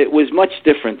 It was much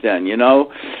different then.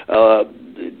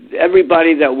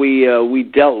 Everybody that we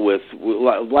dealt with,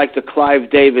 like the Clive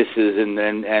Davises and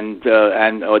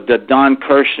the Don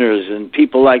Kirshner's and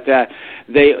people like that,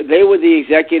 they were the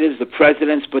executives, the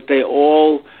presidents, but they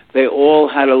all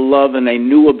had a love, and they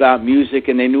knew about music,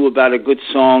 and they knew about a good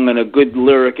song and a good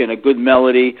lyric and a good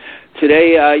melody.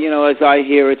 Today, as I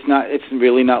hear, it's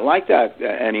really not like that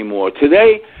anymore.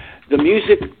 Today, the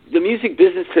music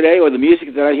business today, or the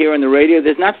music that I hear on the radio,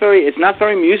 it's not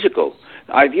very musical.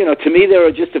 To me, there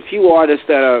are just a few artists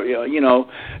that are,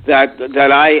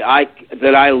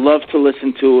 that I love to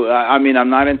listen to. I'm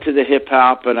not into the hip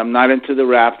hop, and I'm not into the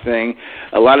rap thing.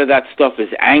 A lot of that stuff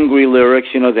is angry lyrics.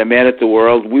 They're mad at the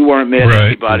world. We weren't mad at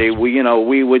anybody.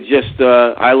 We would just,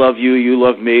 I love you, you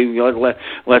love me.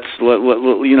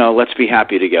 Let's be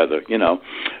happy together.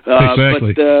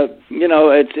 Exactly. But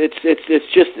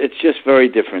it's just very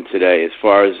different today as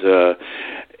far as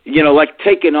like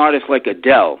take an artist like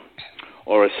Adele,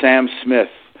 or a Sam Smith,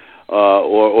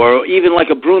 or even like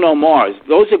a Bruno Mars.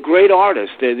 Those are great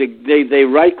artists. They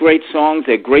write great songs.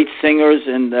 They're great singers,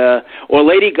 and or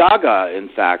Lady Gaga, in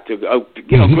fact,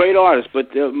 great artists.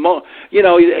 But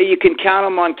you can count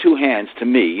them on two hands. To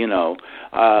me,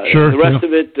 Sure. The rest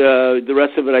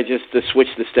of it, I just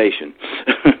switched the station.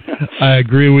 I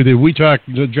agree with you.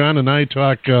 John and I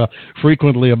talk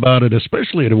frequently about it,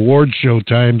 especially at award show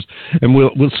times, and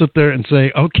we'll sit there and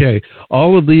say, okay,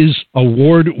 all of these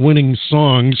award-winning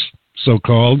songs,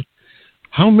 so-called,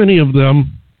 how many of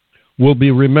them will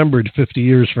be remembered 50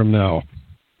 years from now?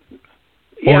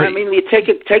 Yeah, you take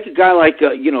a guy like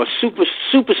a super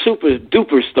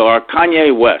duper star,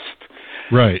 Kanye West.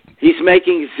 Right. He's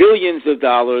making zillions of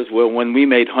dollars when we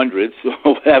made hundreds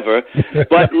or whatever.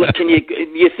 But look,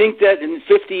 you think that in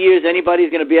 50 years anybody's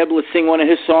going to be able to sing one of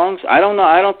his songs? I don't know.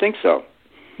 I don't think so.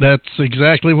 That's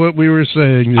exactly what we were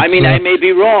saying. I mean, I may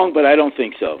be wrong, but I don't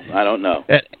think so. I don't know.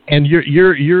 And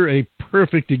you're a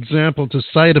perfect example to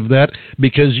cite of that,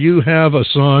 because you have a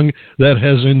song that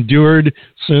has endured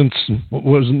since, what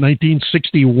was it,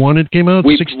 1961 it came out?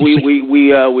 We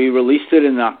released it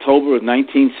in October of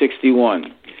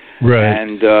 1961. Right.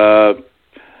 And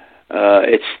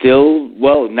it's still,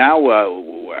 well, now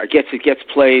I guess it gets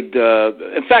played.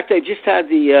 In fact, they just had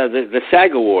the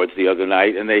SAG Awards the other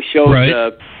night, and they showed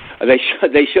they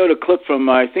showed a clip from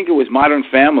I think it was Modern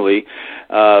Family,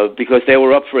 because they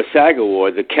were up for a SAG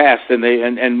Award, the cast, and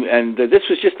this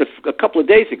was just a couple of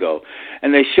days ago,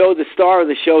 and they showed the star of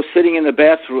the show sitting in the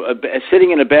bathroom, sitting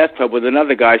in a bathtub with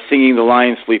another guy singing "The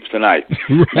Lion Sleeps Tonight."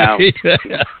 Right. Now,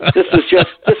 this was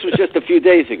just a few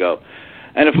days ago.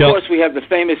 And of course, we have the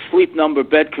famous Sleep Number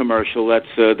bed commercial that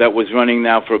was running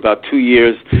now for about 2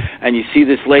 years. And you see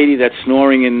this lady that's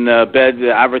snoring in bed,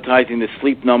 advertising the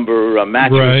Sleep Number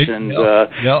mattress, and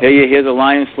here you hear "The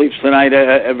Lion Sleeps Tonight"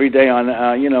 every day on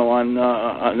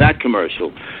that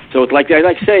commercial. So it's like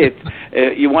I say,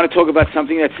 you want to talk about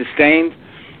something that's sustained.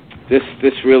 This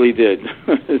really did.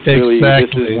 This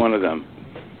is one of them.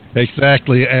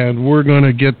 Exactly, and we're going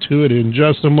to get to it in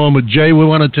just a moment. Jay, we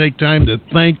want to take time to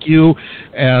thank you,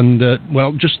 and,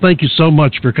 just thank you so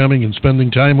much for coming and spending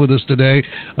time with us today,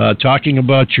 talking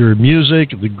about your music,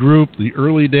 the group, the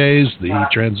early days, the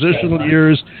transitional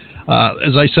years.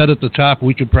 As I said at the top,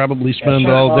 we could probably spend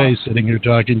all day sitting here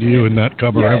talking to you and not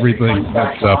cover everything,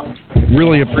 but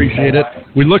really appreciate it.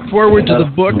 We look forward to the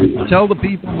book. Tell the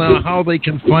people now how they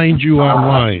can find you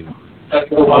online.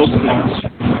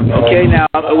 Okay, now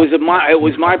it was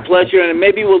my pleasure, and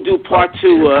maybe we'll do part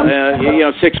 2.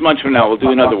 6 months from now, we'll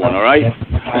do another one. All right?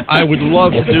 I would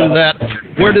love to do that.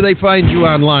 Where do they find you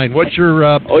online? What's your?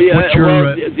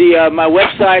 My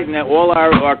website and all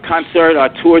our concert, our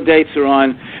tour dates are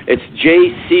on. It's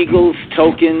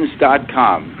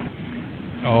jsegelstokens.com.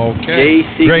 Okay.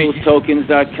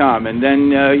 jsegelstokens.com, and then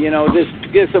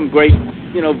there's some great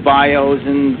bios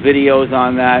and videos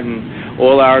on that, and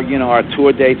all our our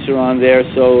tour dates are on there.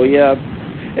 So yeah,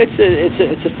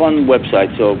 it's a fun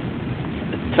website. So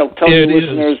tell the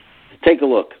listeners, take a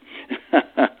look.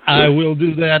 I will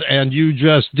do that, and you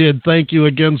just did. Thank you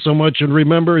again so much. And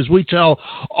remember, as we tell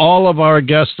all of our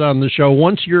guests on the show,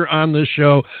 once you're on the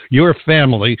show, you're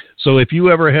family. So if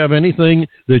you ever have anything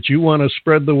that you want to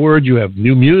spread the word, you have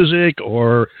new music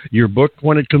or your book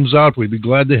when it comes out, we'd be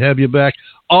glad to have you back.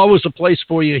 Always a place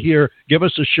for you here. Give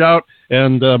us a shout,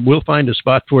 and we'll find a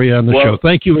spot for you on the show.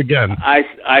 Thank you again. I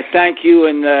thank you,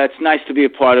 and it's nice to be a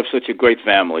part of such a great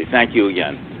family. Thank you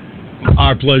again.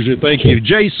 Our pleasure. Thank you.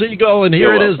 Jay Siegel, and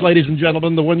here it is, ladies and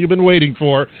gentlemen, the one you've been waiting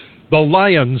for. The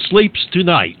Lion Sleeps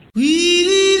Tonight.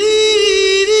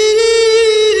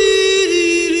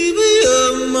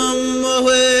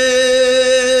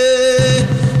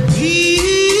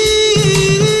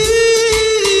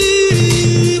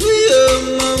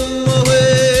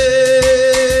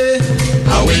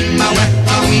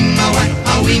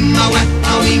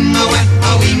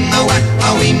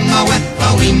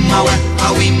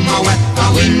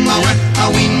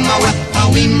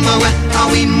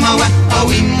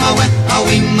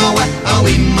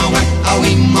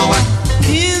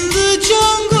 In the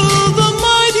jungle, the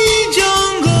mighty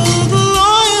jungle, the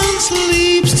lion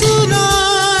sleeps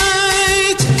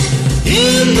tonight.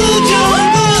 In the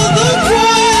jungle, the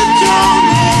quiet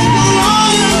jungle, the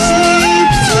lion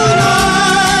sleeps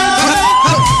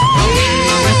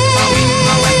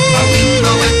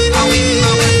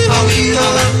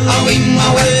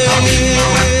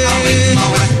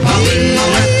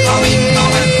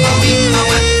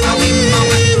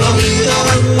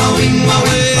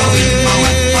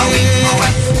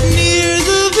near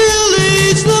the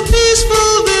village, the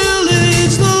peaceful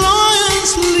village, the lion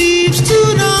sleeps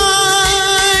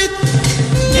tonight.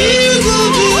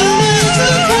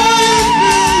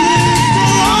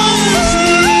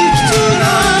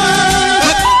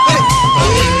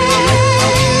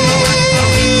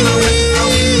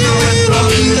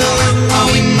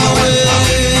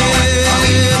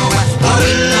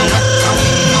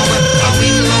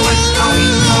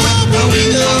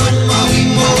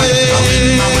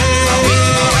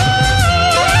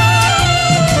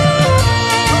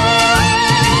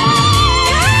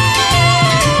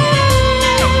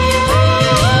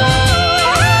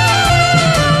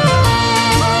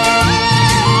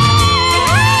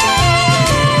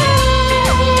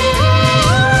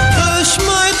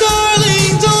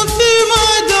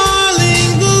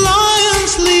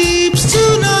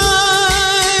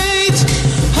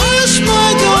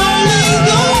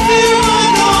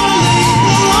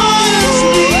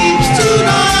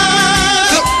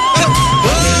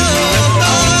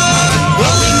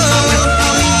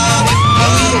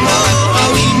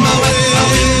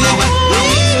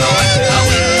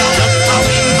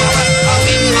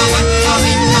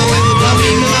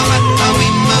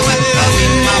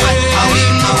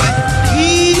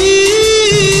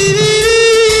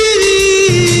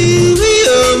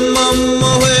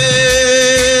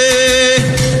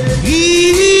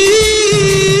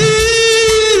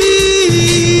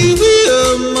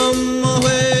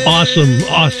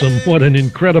 Awesome. What an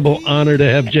incredible honor to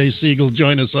have Jay Siegel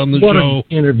join us on the show. What an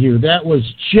interview. That was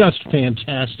just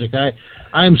fantastic.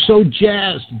 I'm so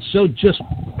jazzed and so just,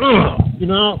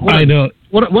 I know.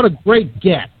 What a great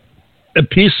get. A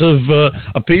piece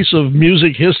of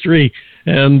music history,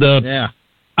 and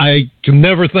I can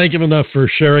never thank him enough for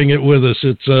sharing it with us.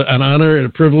 It's an honor and a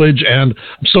privilege, and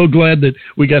I'm so glad that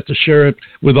we got to share it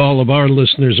with all of our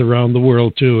listeners around the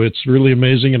world too. It's really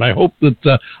amazing, and I hope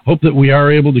that we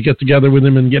are able to get together with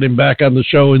him and get him back on the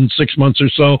show in 6 months or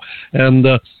so. And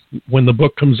when the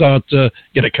book comes out,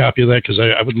 get a copy of that, because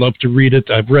I would love to read it.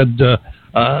 I've read the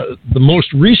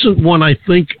most recent one, I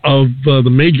think, of the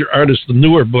major artists, the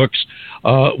newer books,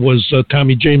 was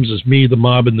Tommy James's Me, the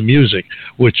Mob, and the Music,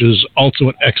 which is also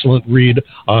an excellent read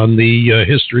on the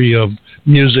history of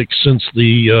music since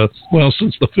the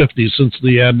 50s, since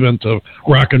the advent of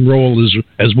rock and roll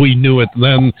as we knew it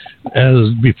then, as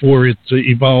before it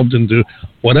evolved into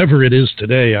whatever it is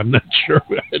today. I'm not sure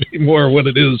anymore what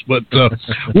it is, but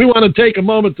we want to take a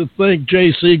moment to thank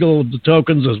Jay Siegel of the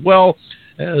Tokens, as well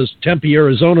as Tempe,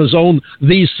 Arizona's own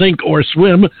The Sink or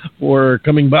Swim, for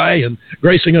coming by and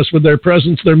gracing us with their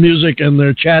presence, their music, and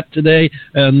their chat today.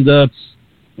 And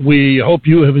we hope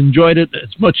you have enjoyed it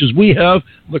as much as we have.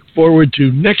 Look forward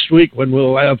to next week when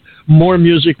we'll have more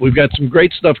music. We've got some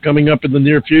great stuff coming up in the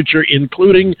near future,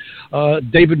 including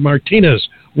David Martinez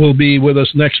will be with us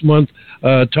next month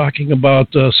talking about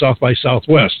South by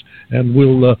Southwest. And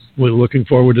we're looking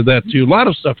forward to that too. A lot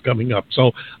of stuff coming up.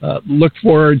 So look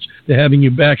forward to having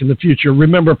you back in the future.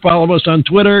 Remember, follow us on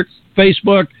Twitter,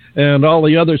 Facebook, and all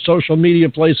the other social media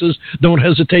places. Don't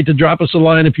hesitate to drop us a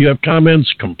line if you have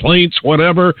comments, complaints,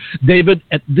 whatever. David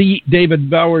at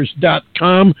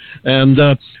TheDavidBowers.com, and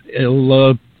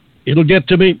it'll get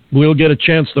to me. We'll get a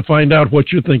chance to find out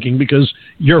what you're thinking, because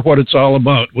you're what it's all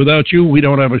about. Without you, we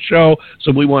don't have a show,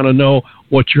 so we want to know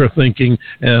what you're thinking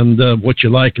and what you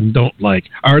like and don't like.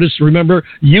 Artists, remember,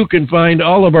 you can find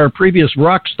all of our previous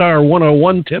Rockstar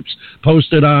 101 tips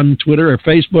posted on Twitter or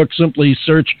Facebook. Simply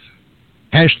search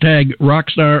hashtag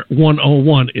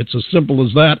Rockstar101. It's as simple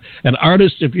as that. And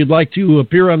artists, if you'd like to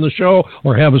appear on the show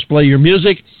or have us play your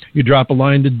music, you drop a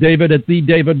line to David at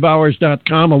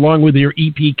TheDavidBowers.com along with your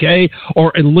EPK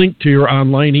or a link to your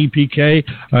online EPK.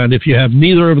 And if you have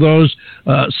neither of those,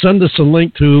 send us a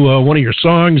link to one of your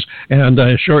songs and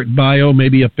a short bio,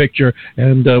 maybe a picture,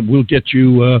 and we'll get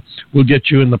you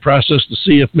in the process to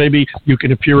see if maybe you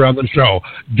can appear on the show.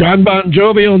 John Bon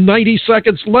Jovial, 90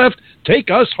 seconds left. Take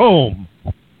us home.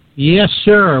 Yes,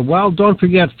 sir. Well, don't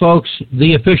forget, folks,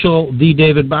 the official The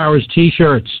David Bowers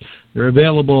T-shirts. They're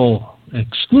available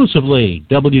exclusively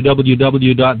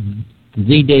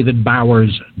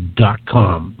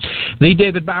www.TheDavidBowers.com. The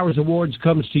David Bowers Awards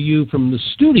comes to you from the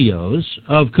studios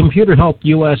of Computer Help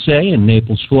USA in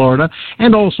Naples, Florida,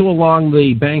 and also along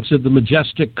the banks of the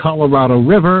majestic Colorado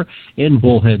River in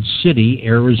Bullhead City,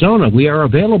 Arizona. We are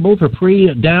available for free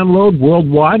download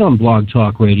worldwide on Blog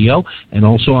Talk Radio and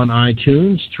also on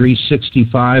iTunes,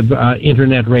 365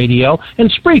 Internet Radio, and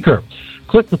Spreaker.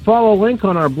 Click the follow link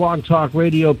on our Blog Talk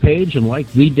Radio page and like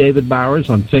The David Bowers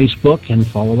on Facebook and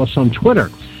follow us on Twitter.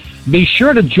 Be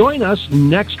sure to join us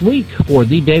next week for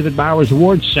the David Bowers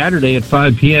Awards, Saturday at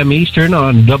 5 p.m. Eastern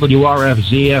on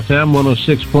WRFZ-FM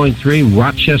 106.3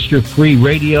 Rochester Free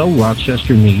Radio,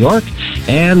 Rochester, New York,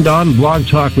 and on Blog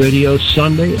Talk Radio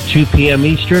Sunday at 2 p.m.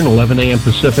 Eastern, 11 a.m.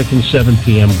 Pacific, and 7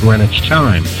 p.m. Greenwich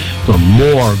time for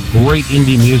more great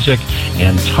indie music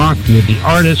and talk with the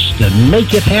artists and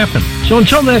make it happen. So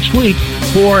until next week,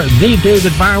 for the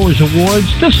David Bowers Awards,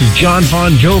 this is John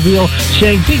Bon Jovial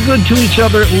saying be good to each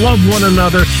other, love one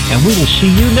another, and we will see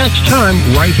you next time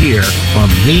right here on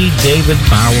the David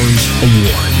Bowers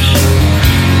Awards.